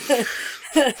it.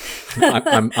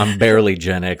 I'm barely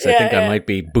Gen X. I think I might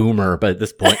be boomer, but at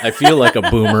this point, I feel like a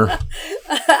boomer.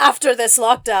 After this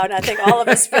lockdown, I think all of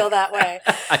us feel that way.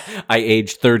 I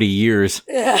aged 30 years.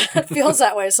 Yeah, it feels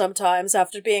that way sometimes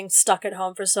after being stuck at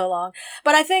home for so long.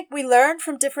 But I think we learn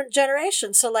from different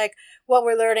generations. So like what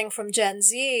we're learning from Gen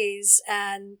Zs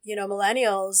and,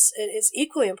 millennials is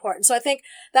equally important. So I think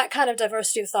that kind of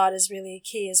diversity of thought is really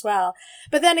key as well.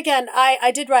 But then again,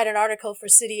 I did write an article for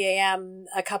City AM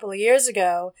a couple of years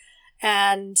ago,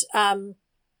 and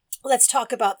let's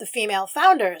talk about the female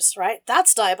founders, right?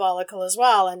 That's diabolical as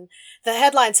well. And the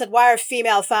headline said, why are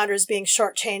female founders being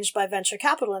shortchanged by venture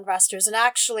capital investors? And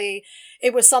actually,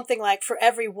 it was something like for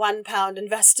every £1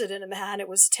 invested in a man, it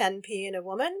was 10p in a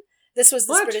woman. This was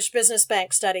this British Business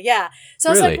Bank study. Yeah. So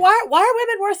I was like, why are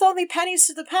women worth only pennies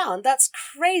to the pound? That's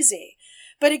crazy.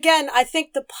 But again, I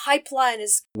think the pipeline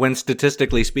is... When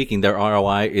statistically speaking, their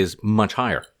ROI is much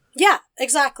higher. Yeah,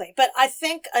 exactly. But I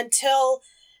think until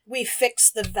we fix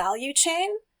the value chain,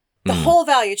 the whole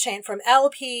value chain from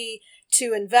LP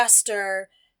to investor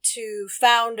to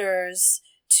founders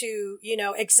to,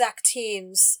 exec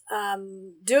teams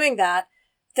doing that,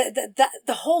 the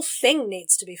whole thing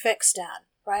needs to be fixed, Dan.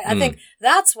 Right. I think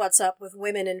that's what's up with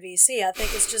women in VC. I think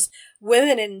it's just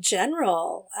women in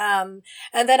general. And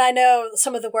then I know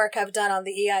some of the work I've done on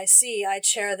the EIC. I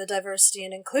chair the diversity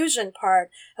and inclusion part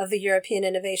of the European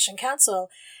Innovation Council.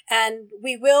 And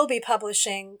we will be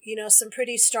publishing, some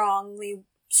pretty strong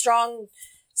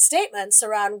statements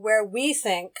around where we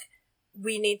think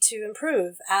we need to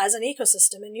improve as an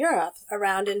ecosystem in Europe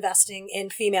around investing in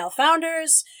female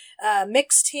founders,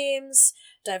 mixed teams,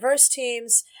 diverse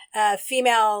teams,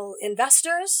 female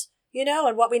investors,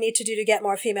 and what we need to do to get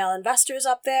more female investors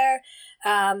up there,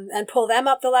 and pull them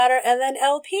up the ladder, and then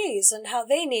LPs and how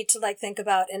they need to think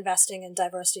about investing in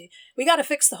diversity. We got to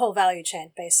fix the whole value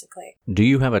chain, basically. Do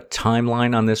you have a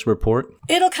timeline on this report?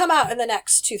 It'll come out in the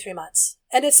next 2-3 months.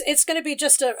 And it's going to be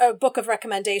just a book of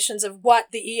recommendations of what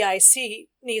the EIC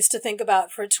needs to think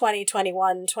about for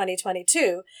 2021,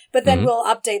 2022. But then we'll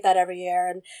update that every year.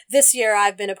 And this year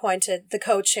I've been appointed the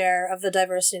co-chair of the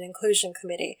Diversity and Inclusion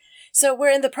Committee. So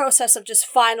we're in the process of just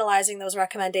finalizing those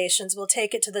recommendations. We'll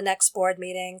take it to the next board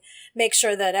meeting, make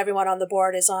sure that everyone on the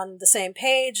board is on the same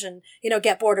page and,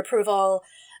 get board approval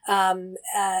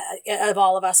of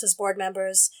all of us as board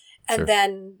members. And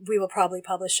then we will probably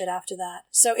publish it after that.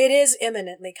 So it is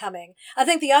imminently coming. I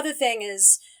think the other thing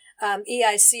is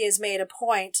EIC has made a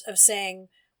point of saying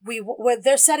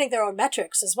they're setting their own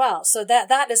metrics as well. So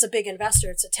that is a big investor.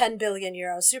 It's a 10 billion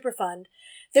euro super fund.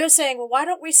 They're saying, well, why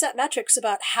don't we set metrics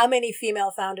about how many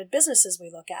female-founded businesses we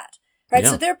look at, right?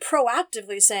 Yeah. So they're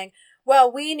proactively saying,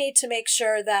 well, we need to make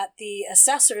sure that the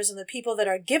assessors and the people that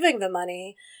are giving the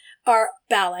money are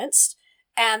balanced,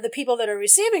 and the people that are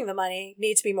receiving the money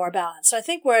need to be more balanced. So I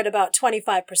think we're at about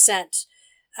 25%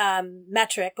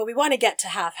 metric, but we want to get to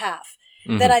half-half.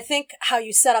 Mm-hmm. Then I think how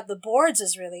you set up the boards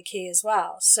is really key as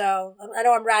well. So I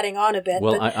know I'm ratting on a bit.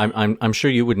 Well, but I'm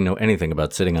sure you wouldn't know anything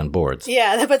about sitting on boards.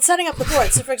 Yeah, but setting up the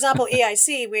boards. So for example,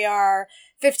 EIC, we are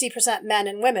 50% men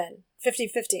and women,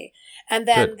 50-50. And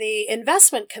then the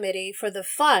investment committee for the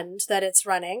fund that it's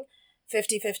running,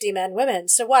 50-50 men, women.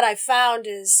 So what I found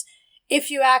is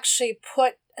if you actually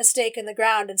put a stake in the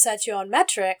ground and set your own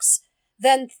metrics,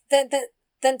 then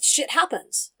shit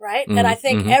happens, right? Mm-hmm. And I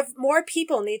think more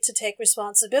people need to take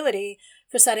responsibility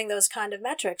for setting those kind of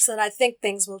metrics, and I think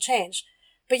things will change.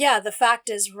 But yeah, the fact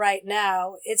is right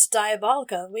now, it's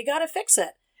diabolical. We got to fix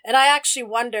it. And I actually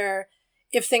wonder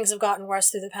if things have gotten worse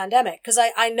through the pandemic, because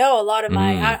I know a lot of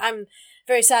I'm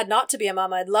very sad not to be a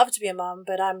mom. I'd love to be a mom,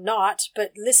 but I'm not.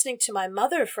 But listening to my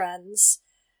mother friends,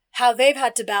 how they've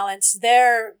had to balance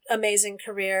their amazing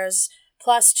careers,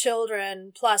 plus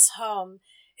children, plus home,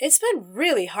 it's been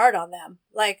really hard on them.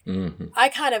 Like, I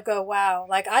kind of go, wow,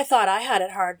 like I thought I had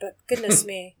it hard, but goodness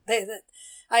me,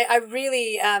 I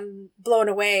really am blown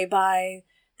away by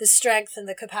the strength and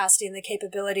the capacity and the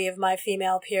capability of my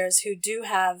female peers who do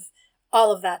have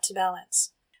all of that to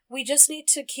balance. We just need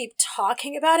to keep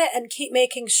talking about it and keep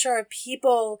making sure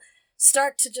people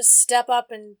start to just step up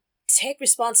and take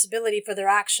responsibility for their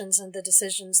actions and the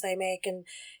decisions they make, and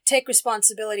take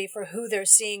responsibility for who they're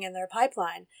seeing in their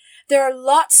pipeline. There are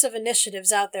lots of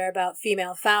initiatives out there about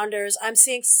female founders. I'm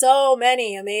seeing so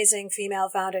many amazing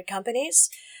female-founded companies.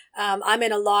 I'm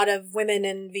in a lot of women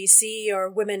in VC or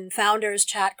women founders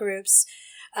chat groups.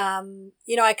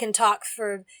 I can talk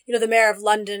for, the Mayor of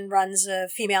London runs a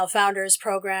female founders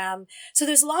program. So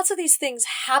there's lots of these things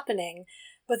happening.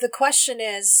 But the question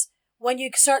is, when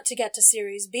you start to get to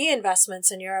Series B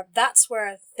investments in Europe, that's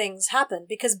where things happen,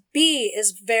 because a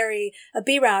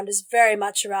B round is very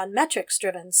much around metrics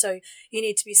driven. So you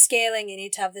need to be scaling, you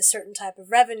need to have this certain type of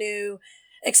revenue,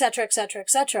 et cetera, et cetera, et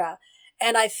cetera.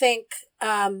 And I think,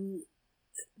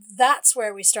 that's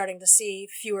where we're starting to see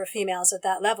fewer females at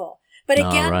that level. But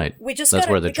again, that's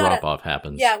where the drop off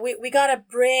happens. Yeah, we got to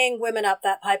bring women up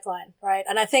that pipeline, right?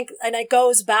 And I think, and it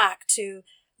goes back to,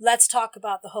 let's talk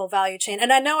about the whole value chain.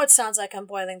 And I know it sounds like I'm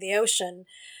boiling the ocean,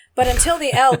 but until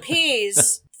the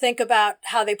LPs think about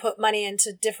how they put money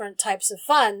into different types of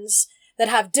funds that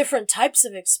have different types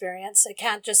of experience, it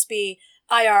can't just be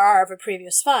IRR of a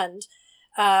previous fund,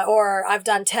 or I've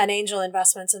done 10 angel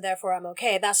investments and therefore I'm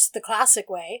okay. That's the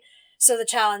classic way. So the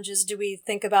challenge is, do we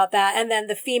think about that? And then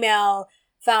the female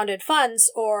founded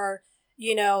funds, or,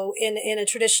 in a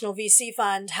traditional VC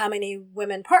fund, how many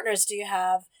women partners do you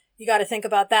have? You got to think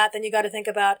about that. Then you got to think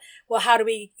about, well, how do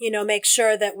we, make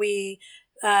sure that we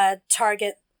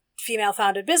target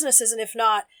female-founded businesses? And if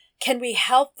not, can we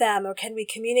help them, or can we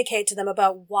communicate to them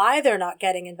about why they're not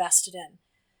getting invested in?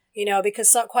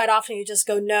 Because quite often you just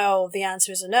go, no, the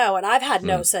answer is a no. And I've had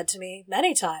no said to me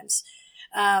many times,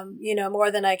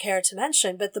 more than I care to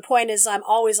mention. But the point is, I'm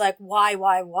always like, why?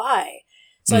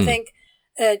 So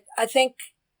I think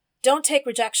don't take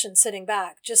rejection sitting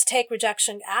back. Just take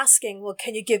rejection asking, well,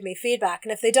 can you give me feedback?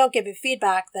 And if they don't give you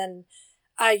feedback, then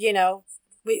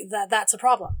that's a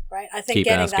problem, right? I think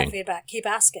that feedback, keep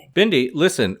asking. Bindi,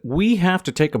 listen, we have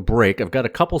to take a break. I've got a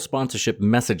couple sponsorship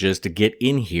messages to get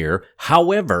in here.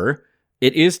 However,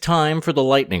 it is time for the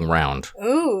lightning round.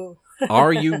 Ooh.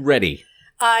 Are you ready?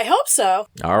 I hope so.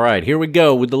 All right, here we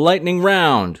go with the lightning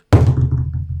round.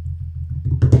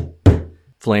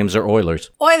 Flames or Oilers?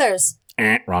 Oilers.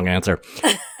 Wrong answer.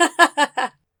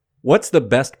 What's the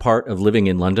best part of living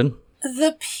in London?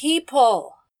 The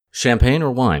people. Champagne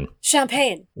or wine?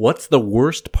 Champagne. What's the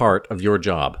worst part of your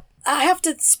job? I have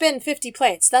to spin 50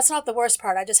 plates. That's not the worst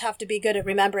part. I just have to be good at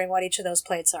remembering what each of those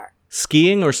plates are.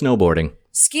 Skiing or snowboarding?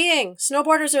 Skiing.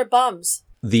 Snowboarders are bums.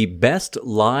 The best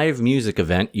live music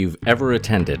event you've ever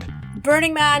attended.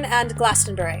 Burning Man and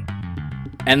Glastonbury.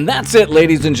 And that's it,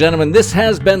 ladies and gentlemen. This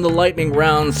has been the Lightning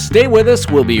Round. Stay with us.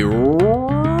 We'll be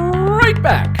right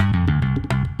back.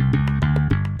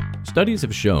 Studies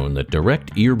have shown that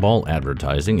direct earball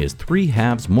advertising is 3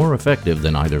 halves more effective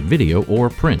than either video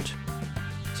or print.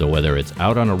 So whether it's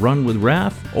out on a run with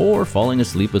Raph or falling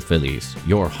asleep with Felice,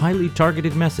 your highly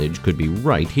targeted message could be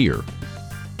right here.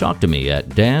 Talk to me at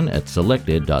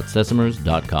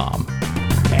dan@selected.sesamers.com.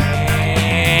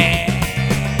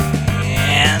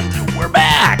 And we're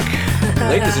back!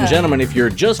 Ladies and gentlemen, if you're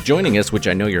just joining us, which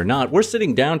I know you're not, we're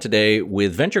sitting down today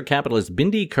with venture capitalist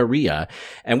Bindi Karia,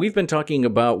 and we've been talking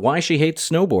about why she hates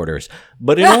snowboarders.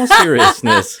 But in all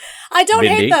seriousness, I don't Bindi,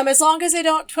 hate them as long as they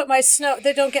don't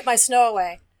get my snow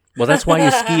away. Well, that's why you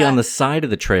ski on the side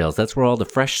of the trails. That's where all the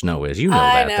fresh snow is. You know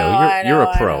that, though. You're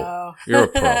a pro. You're a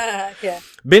pro. Yeah.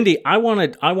 Bindi, I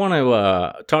want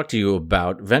to talk to you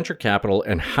about venture capital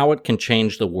and how it can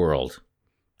change the world.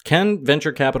 Can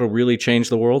venture capital really change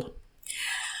the world?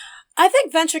 I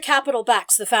think venture capital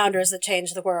backs the founders that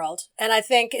change the world. And I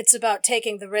think it's about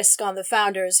taking the risk on the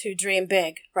founders who dream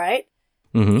big, right?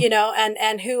 Mm-hmm. You know,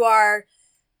 and who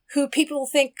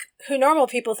normal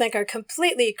people think are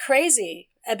completely crazy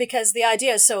because the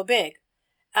idea is so big.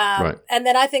 Right. And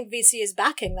then I think VC is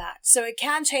backing that. So it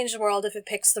can change the world if it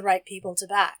picks the right people to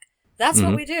back. That's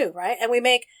what we do, right? And we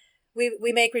make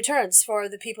returns for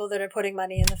the people that are putting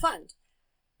money in the fund.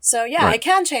 So yeah, It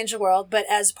can change the world, but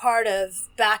as part of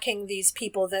backing these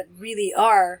people that really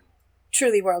are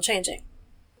truly world changing.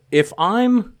 If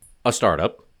I'm a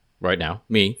startup right now,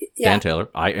 me, Dan Taylor,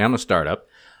 I am a startup.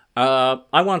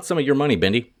 I want some of your money,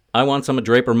 Bindi. I want some of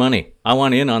Draper money. I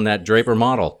want in on that Draper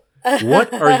model.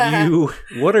 What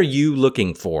are you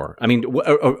looking for? I mean,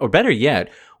 or better yet,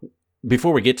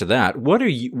 before we get to that, what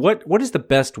is the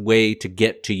best way to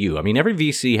get to you? I mean, every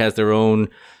VC has their own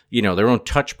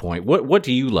touch point. What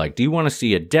do you like? Do you want to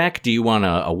see a deck? Do you want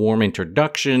a warm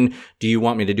introduction? Do you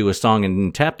want me to do a song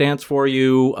and tap dance for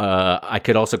you? I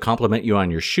could also compliment you on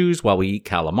your shoes while we eat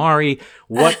calamari.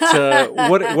 What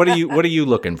are you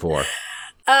looking for?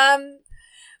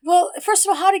 Well, first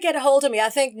of all, how to get a hold of me. I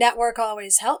think network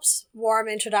always helps, warm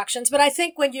introductions. But I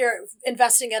think when you're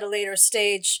investing at a later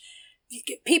stage,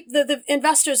 the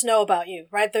investors know about you,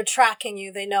 right? They're tracking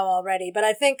you. They know already. But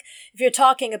I think if you're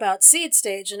talking about seed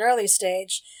stage and early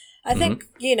stage, I think,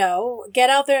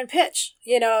 get out there and pitch.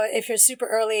 If you're super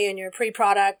early and you're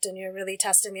pre-product and you're really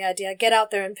testing the idea, get out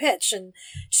there and pitch and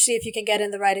see if you can get in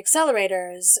the right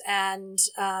accelerators. And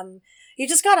you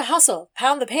just got to hustle,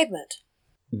 pound the pavement.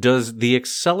 Does the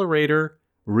accelerator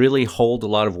really hold a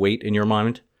lot of weight in your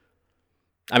mind?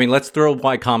 I mean, let's throw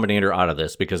Y Combinator out of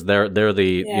this because they're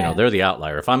the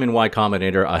outlier. If I'm in Y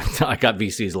Combinator, I got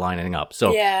VCs lining up.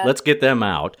 So let's get them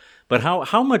out. But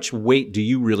how much weight do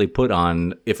you really put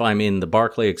on if I'm in the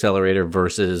Barclay Accelerator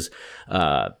versus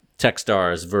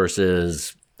Techstars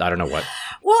versus I don't know what?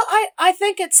 Well, I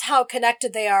think it's how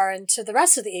connected they are into the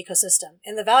rest of the ecosystem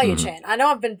in the value chain. I know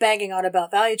I've been banging on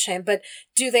about value chain, but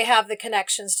do they have the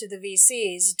connections to the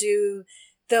VCs? Do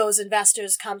those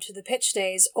investors come to the pitch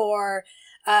days? Or,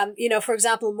 for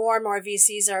example, more and more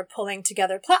VCs are pulling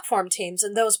together platform teams,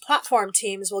 and those platform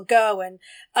teams will go and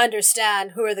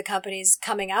understand who are the companies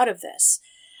coming out of this.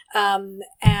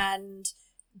 And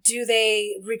do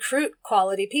they recruit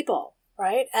quality people?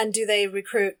 Right? And do they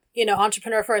recruit,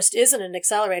 Entrepreneur First isn't an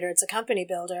accelerator, it's a company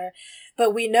builder,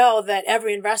 but we know that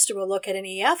every investor will look at an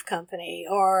EF company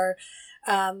so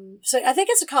I think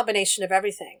it's a combination of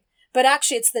everything, but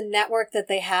actually it's the network that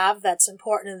they have that's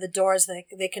important and the doors that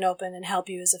they can open and help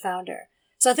you as a founder.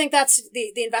 So I think that's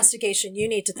the investigation you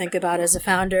need to think about as a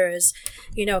founder is,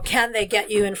 can they get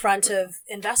you in front of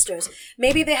investors?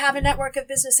 Maybe they have a network of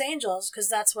business angels because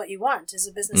that's what you want is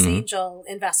a business angel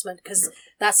investment because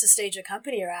that's the stage of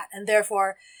company you're at. And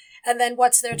therefore, and then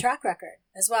what's their track record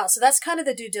as well? So that's kind of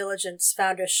the due diligence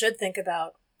founders should think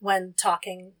about when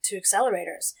talking to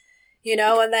accelerators,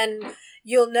 and then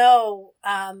you'll know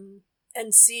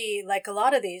and see like a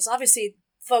lot of these, obviously,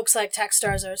 folks like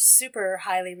Techstars are super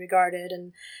highly regarded.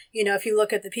 And, if you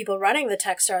look at the people running the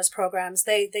Techstars programs,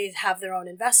 they have their own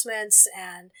investments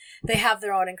and they have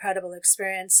their own incredible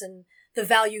experience and the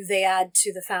value they add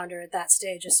to the founder at that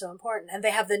stage is so important. And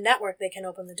they have the network, they can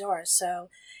open the doors.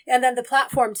 So, and then the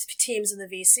platform teams and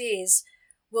the VCs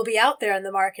will be out there in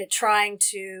the market trying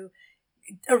to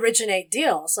originate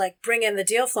deals, like bring in the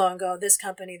deal flow and go, this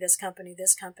company, this company,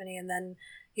 this company. And then,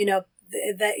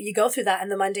 that you go through that in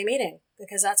the Monday meeting,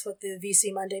 because that's what the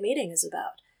VC Monday meeting is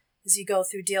about, is you go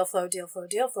through deal flow,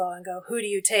 and go, who do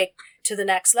you take to the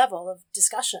next level of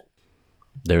discussion?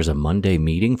 There's a Monday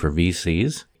meeting for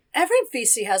VCs? Every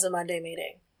VC has a Monday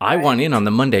meeting. I want in on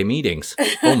the Monday meetings.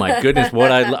 Oh my goodness,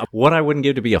 what I wouldn't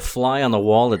give to be a fly on the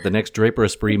wall at the next Draper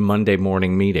Esprit Monday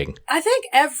morning meeting. I think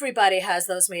everybody has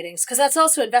those meetings because that's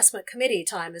also investment committee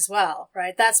time as well,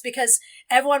 right? That's because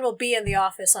everyone will be in the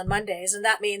office on Mondays, and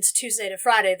that means Tuesday to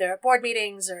Friday they're at board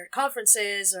meetings or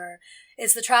conferences or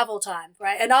it's the travel time,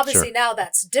 right? And obviously Sure. now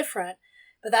that's different,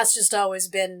 but that's just always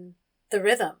been the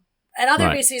rhythm. And other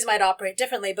Right. VCs might operate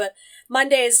differently, but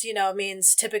Mondays,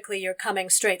 means typically you're coming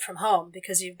straight from home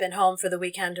because you've been home for the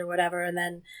weekend or whatever. And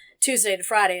then Tuesday to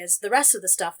Friday is the rest of the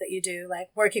stuff that you do, like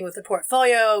working with the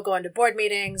portfolio, going to board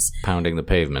meetings, Pounding the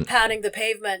pavement.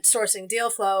 sourcing deal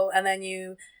flow, and then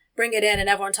you bring it in and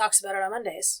everyone talks about it on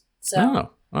Mondays. So Oh,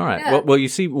 all right. Yeah. Well, you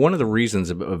see, one of the reasons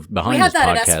of we behind had this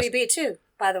that podcast. at SVB too,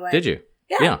 by the way. Did you?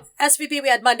 Yeah. SVB, we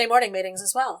had Monday morning meetings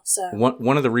as well. So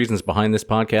One of the reasons behind this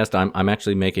podcast, I'm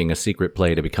actually making a secret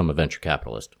play to become a venture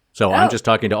capitalist. So I'm just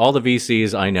talking to all the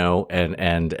VCs I know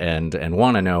and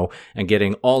want to know, and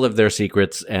getting all of their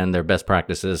secrets and their best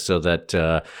practices, so that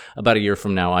about a year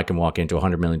from now I can walk into a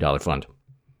 $100 million fund.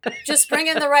 just bring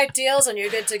in the right deals and you're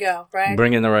good to go, right?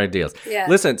 Bring in the right deals. Yeah.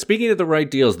 Listen, speaking of the right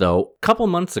deals, though, a couple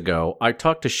months ago I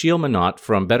talked to Sheil Minot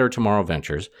from Better Tomorrow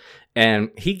Ventures, and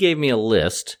he gave me a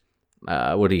list.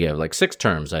 What do you have? Like 6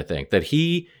 terms, I think, that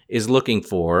he is looking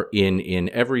for in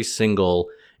every single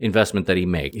investment that he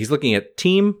makes. He's looking at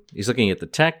team, he's looking at the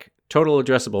tech, total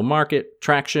addressable market,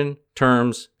 traction,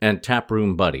 terms, and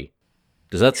taproom buddy.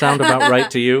 Does that sound about right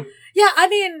to you? Yeah, I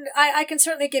mean, I can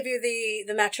certainly give you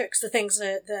the metrics, the things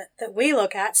that we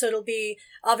look at. So it'll be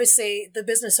obviously the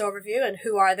business overview and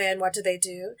who are they and what do they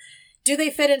do. Do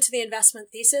they fit into the investment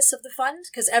thesis of the fund?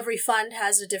 Because every fund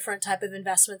has a different type of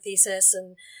investment thesis,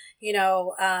 and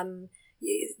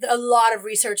a lot of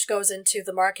research goes into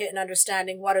the market and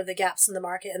understanding what are the gaps in the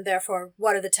market, and therefore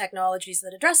what are the technologies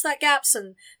that address that gaps,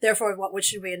 and therefore what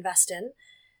should we invest in.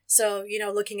 So,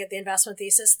 looking at the investment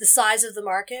thesis, the size of the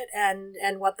market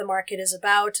and what the market is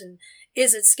about, and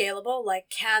is it scalable? Like,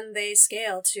 can they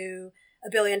scale to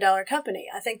 $1 billion company?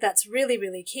 I think that's really,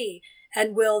 really key.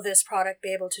 And will this product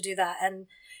be able to do that? And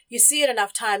you see it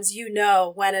enough times,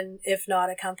 when and if not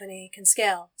a company can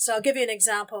scale. So I'll give you an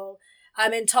example.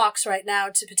 I'm in talks right now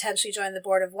to potentially join the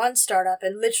board of one startup.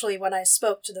 And literally when I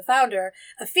spoke to the founder,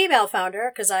 a female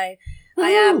founder, because I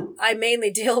mainly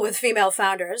deal with female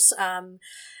founders,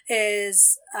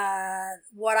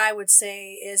 what I would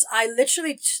say is I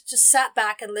literally just sat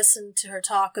back and listened to her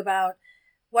talk about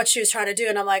what she was trying to do.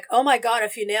 And I'm like, oh my God,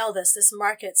 if you nail this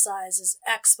market size is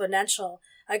exponential.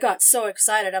 I got so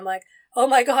excited. I'm like, oh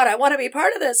my God, I want to be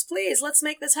part of this. Please, let's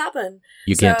make this happen.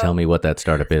 You can't tell me what that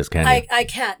startup is, can you? I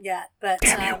can't yet, but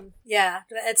yeah,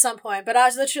 at some point. But I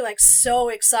was literally like so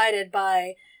excited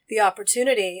by the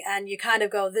opportunity, and you kind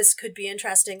of go, this could be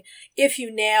interesting if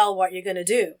you nail what you're going to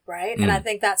do, right? And I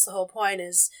think that's the whole point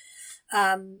is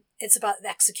it's about the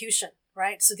execution,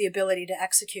 right? So the ability to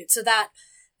execute. So that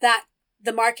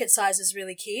the market size is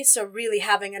really key. So really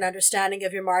having an understanding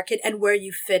of your market and where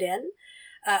you fit in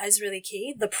is really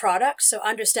key. The product, so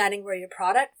understanding where your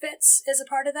product fits is a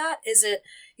part of that. Is it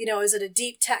a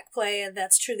deep tech play and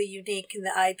that's truly unique and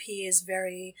the IP is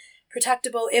very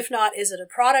protectable? If not, is it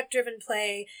a product driven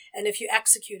play? And if you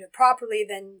execute it properly,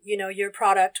 then, your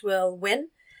product will win.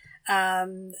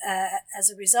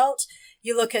 As a result,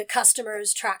 you look at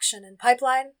customers, traction and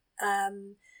pipeline.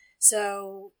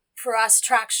 So for us,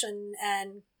 traction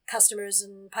and customers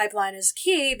and pipeline is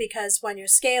key because when you're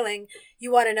scaling,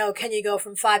 you want to know, can you go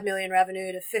from 5 million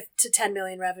revenue to 10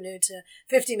 million revenue to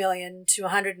 50 million to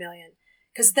 100 million?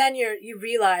 Because then you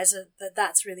realize that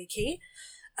that's really key.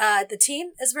 The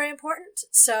team is very important.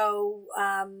 So,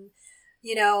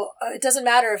 it doesn't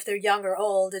matter if they're young or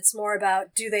old. It's more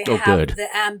about, do they have the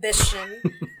ambition?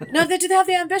 No, do they have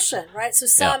the ambition, right? So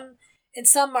in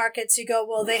some markets you go,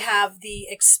 well, they have the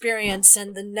experience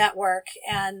and the network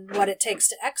and what it takes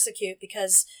to execute,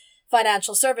 because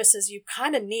financial services, you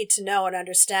kind of need to know and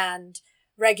understand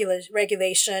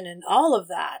regulation and all of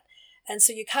that. And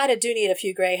so you kind of do need a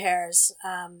few gray hairs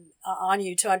on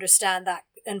you to understand that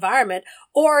environment.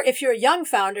 Or if you're a young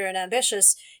founder and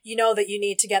ambitious, you know that you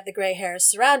need to get the gray hairs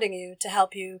surrounding you to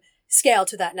help you scale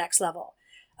to that next level.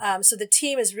 So the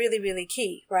team is really, really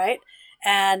key, right?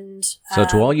 And so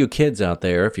to all you kids out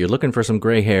there, if you're looking for some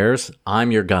gray hairs,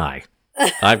 I'm your guy.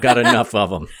 I've got enough of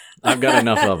them.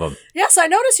 Yes, I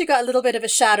noticed you got a little bit of a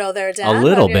shadow there, Dan. A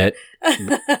little bit.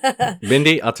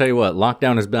 Bindi, I'll tell you what,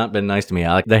 lockdown has not been nice to me.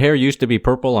 The hair used to be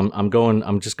purple.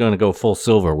 I'm just going to go full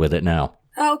silver with it now.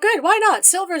 Oh, good. Why not?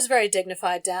 Silver is very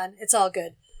dignified, Dan. It's all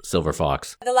good. Silver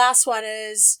fox. The last one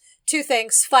is two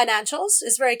things. Financials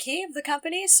is very key of the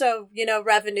company. So,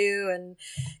 revenue and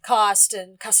cost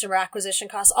and customer acquisition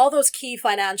costs, all those key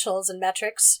financials and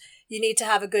metrics you need to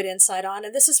have a good insight on.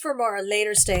 And this is for more a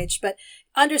later stage, but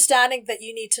understanding that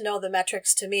you need to know the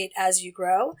metrics to meet as you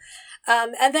grow.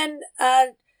 And then,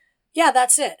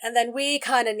 that's it. And then we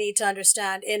kind of need to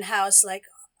understand in-house, like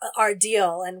our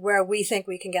deal and where we think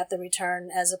we can get the return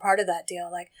as a part of that deal.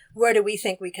 Like, where do we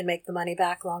think we can make the money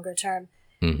back longer term?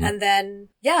 Mm-hmm. And then,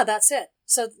 that's it.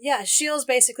 So Shields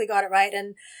basically got it right.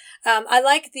 And, I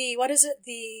like the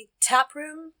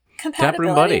Taproom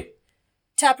compatibility.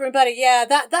 Taproom Buddy. Yeah,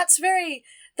 that's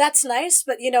nice.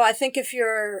 But, I think if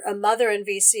you're a mother in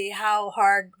VC, how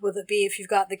hard will it be if you've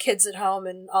got the kids at home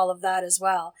and all of that as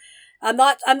well? I'm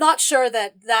not sure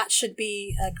that should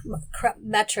be a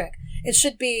metric. It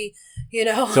should be,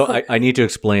 So I need to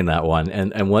explain that one.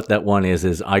 And what that one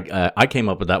is I came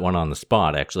up with that one on the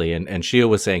spot, actually. And Shio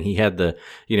was saying he had the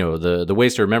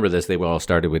ways to remember this, they all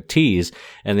started with T's.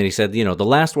 And then he said, the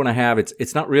last one I have,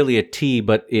 it's not really a T,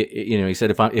 but he said,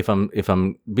 if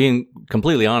I'm being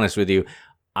completely honest with you,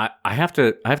 I have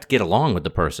to get along with the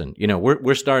person.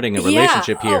 We're starting a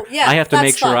relationship here. I have to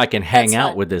make sure I can hang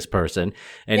out with this person.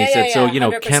 And he said,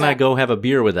 100%. Can I go have a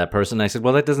beer with that person? I said,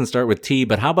 well, that doesn't start with T,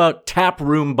 but how about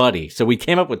Taproom Buddy? So we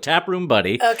came up with Taproom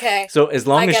Buddy. Okay. So as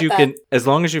long as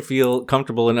you feel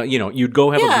comfortable and, you'd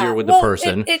go have a beer with the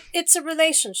person. It's a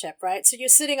relationship, right? So you're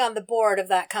sitting on the board of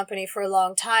that company for a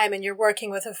long time and you're working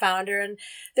with a founder, and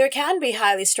there can be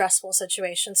highly stressful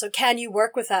situations. So can you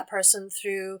work with that person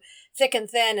through thick and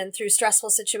thin and through stressful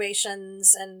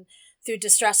situations and through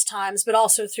distressed times, but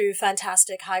also through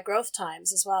fantastic high growth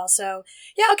times as well. So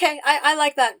okay. I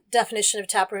like that definition of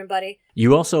Taproom Buddy.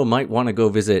 You also might want to go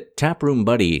visit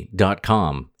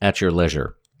taproombuddy.com at your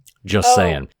leisure. Just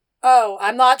saying. Oh,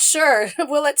 I'm not sure.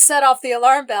 Will it set off the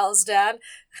alarm bells, Dan?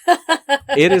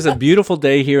 It is a beautiful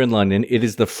day here in London. It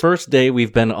is the first day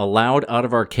we've been allowed out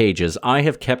of our cages. I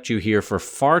have kept you here for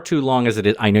far too long as it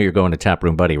is. I know you're going to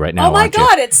Taproom Buddy right now. Oh my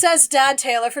God! It says Dan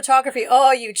Taylor Photography.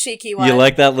 Oh, you cheeky one! You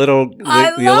like that little? Little?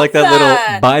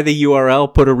 Buy the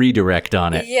URL, put a redirect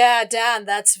on it. Yeah, Dan,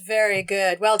 that's very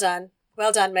good. Well done,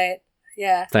 mate.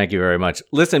 Yeah. Thank you very much.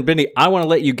 Listen, Bindi, I want to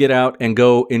let you get out and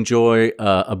go enjoy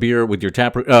a beer with your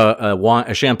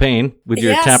a champagne with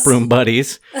your Taproom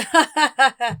buddies.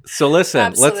 So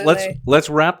listen, let's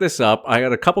wrap this up. I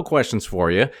got a couple questions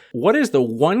for you. What is the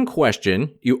one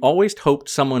question you always hoped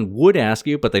someone would ask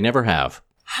you, but they never have?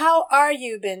 How are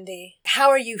you, Bindi? How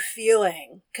are you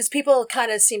feeling? Because people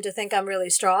kind of seem to think I'm really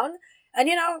strong. And,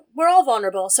 we're all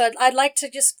vulnerable. So I'd like to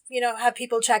just, have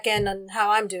people check in on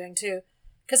how I'm doing too.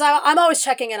 Because I'm always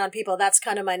checking in on people. That's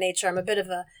kind of my nature. I'm a bit of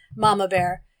a mama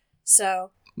bear.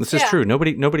 So this is true.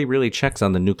 Nobody really checks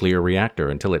on the nuclear reactor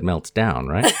until it melts down,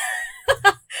 right?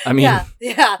 I mean,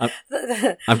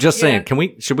 I'm just saying.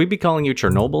 Should we be calling you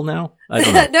Chernobyl now? I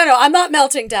don't know. No, I'm not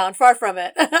melting down. Far from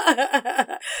it.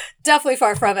 Definitely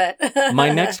far from it.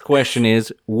 My next question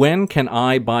is, when can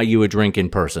I buy you a drink in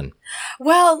person?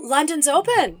 Well, London's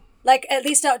open, like at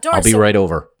least outdoors. I'll be right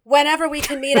over. Whenever we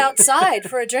can meet outside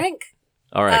for a drink.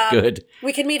 All right, good.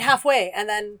 We can meet halfway, and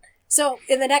then so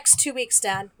in the next 2 weeks,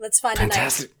 Dan, let's find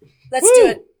Fantastic. a night. Let's do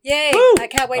it! Yay! Woo! I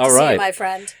can't wait to see you, my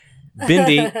friend.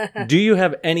 Bindi, do you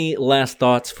have any last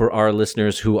thoughts for our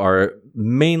listeners who are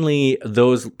mainly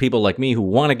those people like me who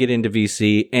want to get into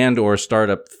VC and or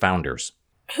startup founders?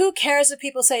 Who cares if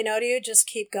people say no to you? Just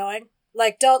keep going.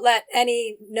 Like, don't let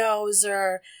any no's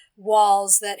or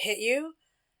walls that hit you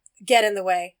get in the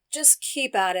way. Just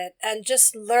keep at it and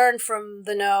just learn from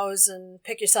the no's and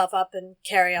pick yourself up and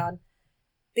carry on.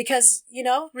 Because,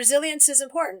 resilience is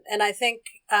important. And I think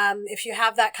if you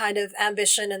have that kind of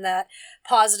ambition and that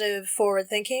positive forward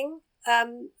thinking,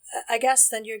 I guess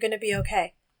then you're going to be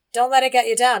okay. Don't let it get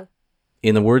you down.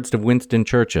 In the words of Winston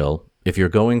Churchill, if you're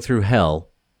going through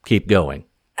hell, keep going.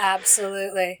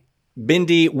 Absolutely.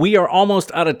 Bindi, we are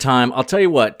almost out of time. I'll tell you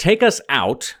what, take us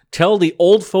out. Tell the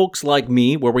old folks like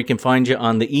me where we can find you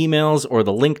on the emails or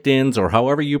the LinkedIns or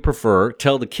however you prefer.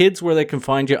 Tell the kids where they can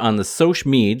find you on the social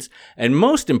meds. And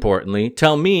most importantly,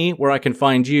 tell me where I can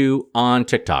find you on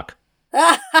TikTok.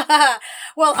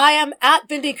 Well, I am at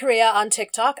Bindi Korea on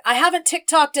TikTok. I haven't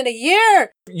TikToked in a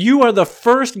year. You are the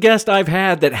first guest I've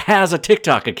had that has a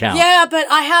TikTok account. Yeah, but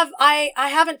I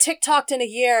haven't TikToked in a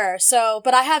year.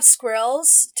 But I have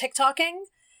Skrill's TikToking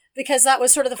because that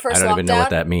was sort of the first lockdown. I don't even know what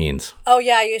that means. Oh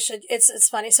yeah, you should. It's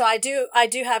funny. So I do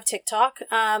have TikTok,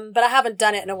 but I haven't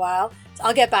done it in a while. So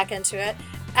I'll get back into it.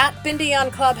 At Bindi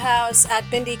on Clubhouse, at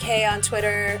Bindi K on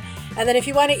Twitter. And then if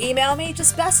you want to email me,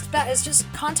 best bet is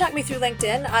just contact me through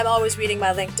LinkedIn. I'm always reading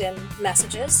my LinkedIn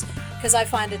messages. because I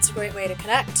find it's a great way to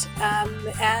connect.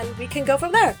 And we can go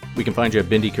from there. We can find you at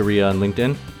Bindi Korea on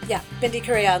LinkedIn. Yeah, Bindi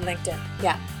Korea on LinkedIn.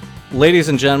 Yeah. Ladies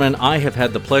and gentlemen, I have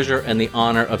had the pleasure and the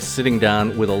honor of sitting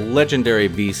down with a legendary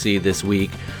VC this week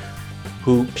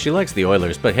who, she likes the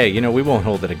Oilers, but hey, we won't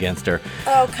hold it against her.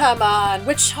 Oh, come on.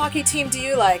 Which hockey team do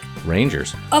you like?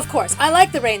 Rangers. Of course. I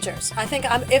like the Rangers. I think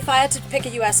if I had to pick a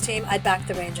U.S. team, I'd back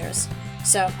the Rangers.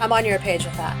 So I'm on your page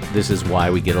with that. This is why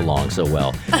we get along so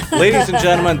well. Ladies and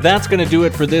gentlemen, that's going to do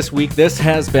it for this week. This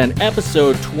has been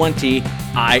episode 20.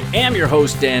 I am your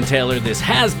host, Dan Taylor. This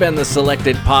has been the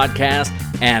Selected Podcast,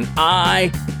 and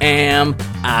I am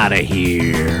out of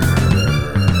here.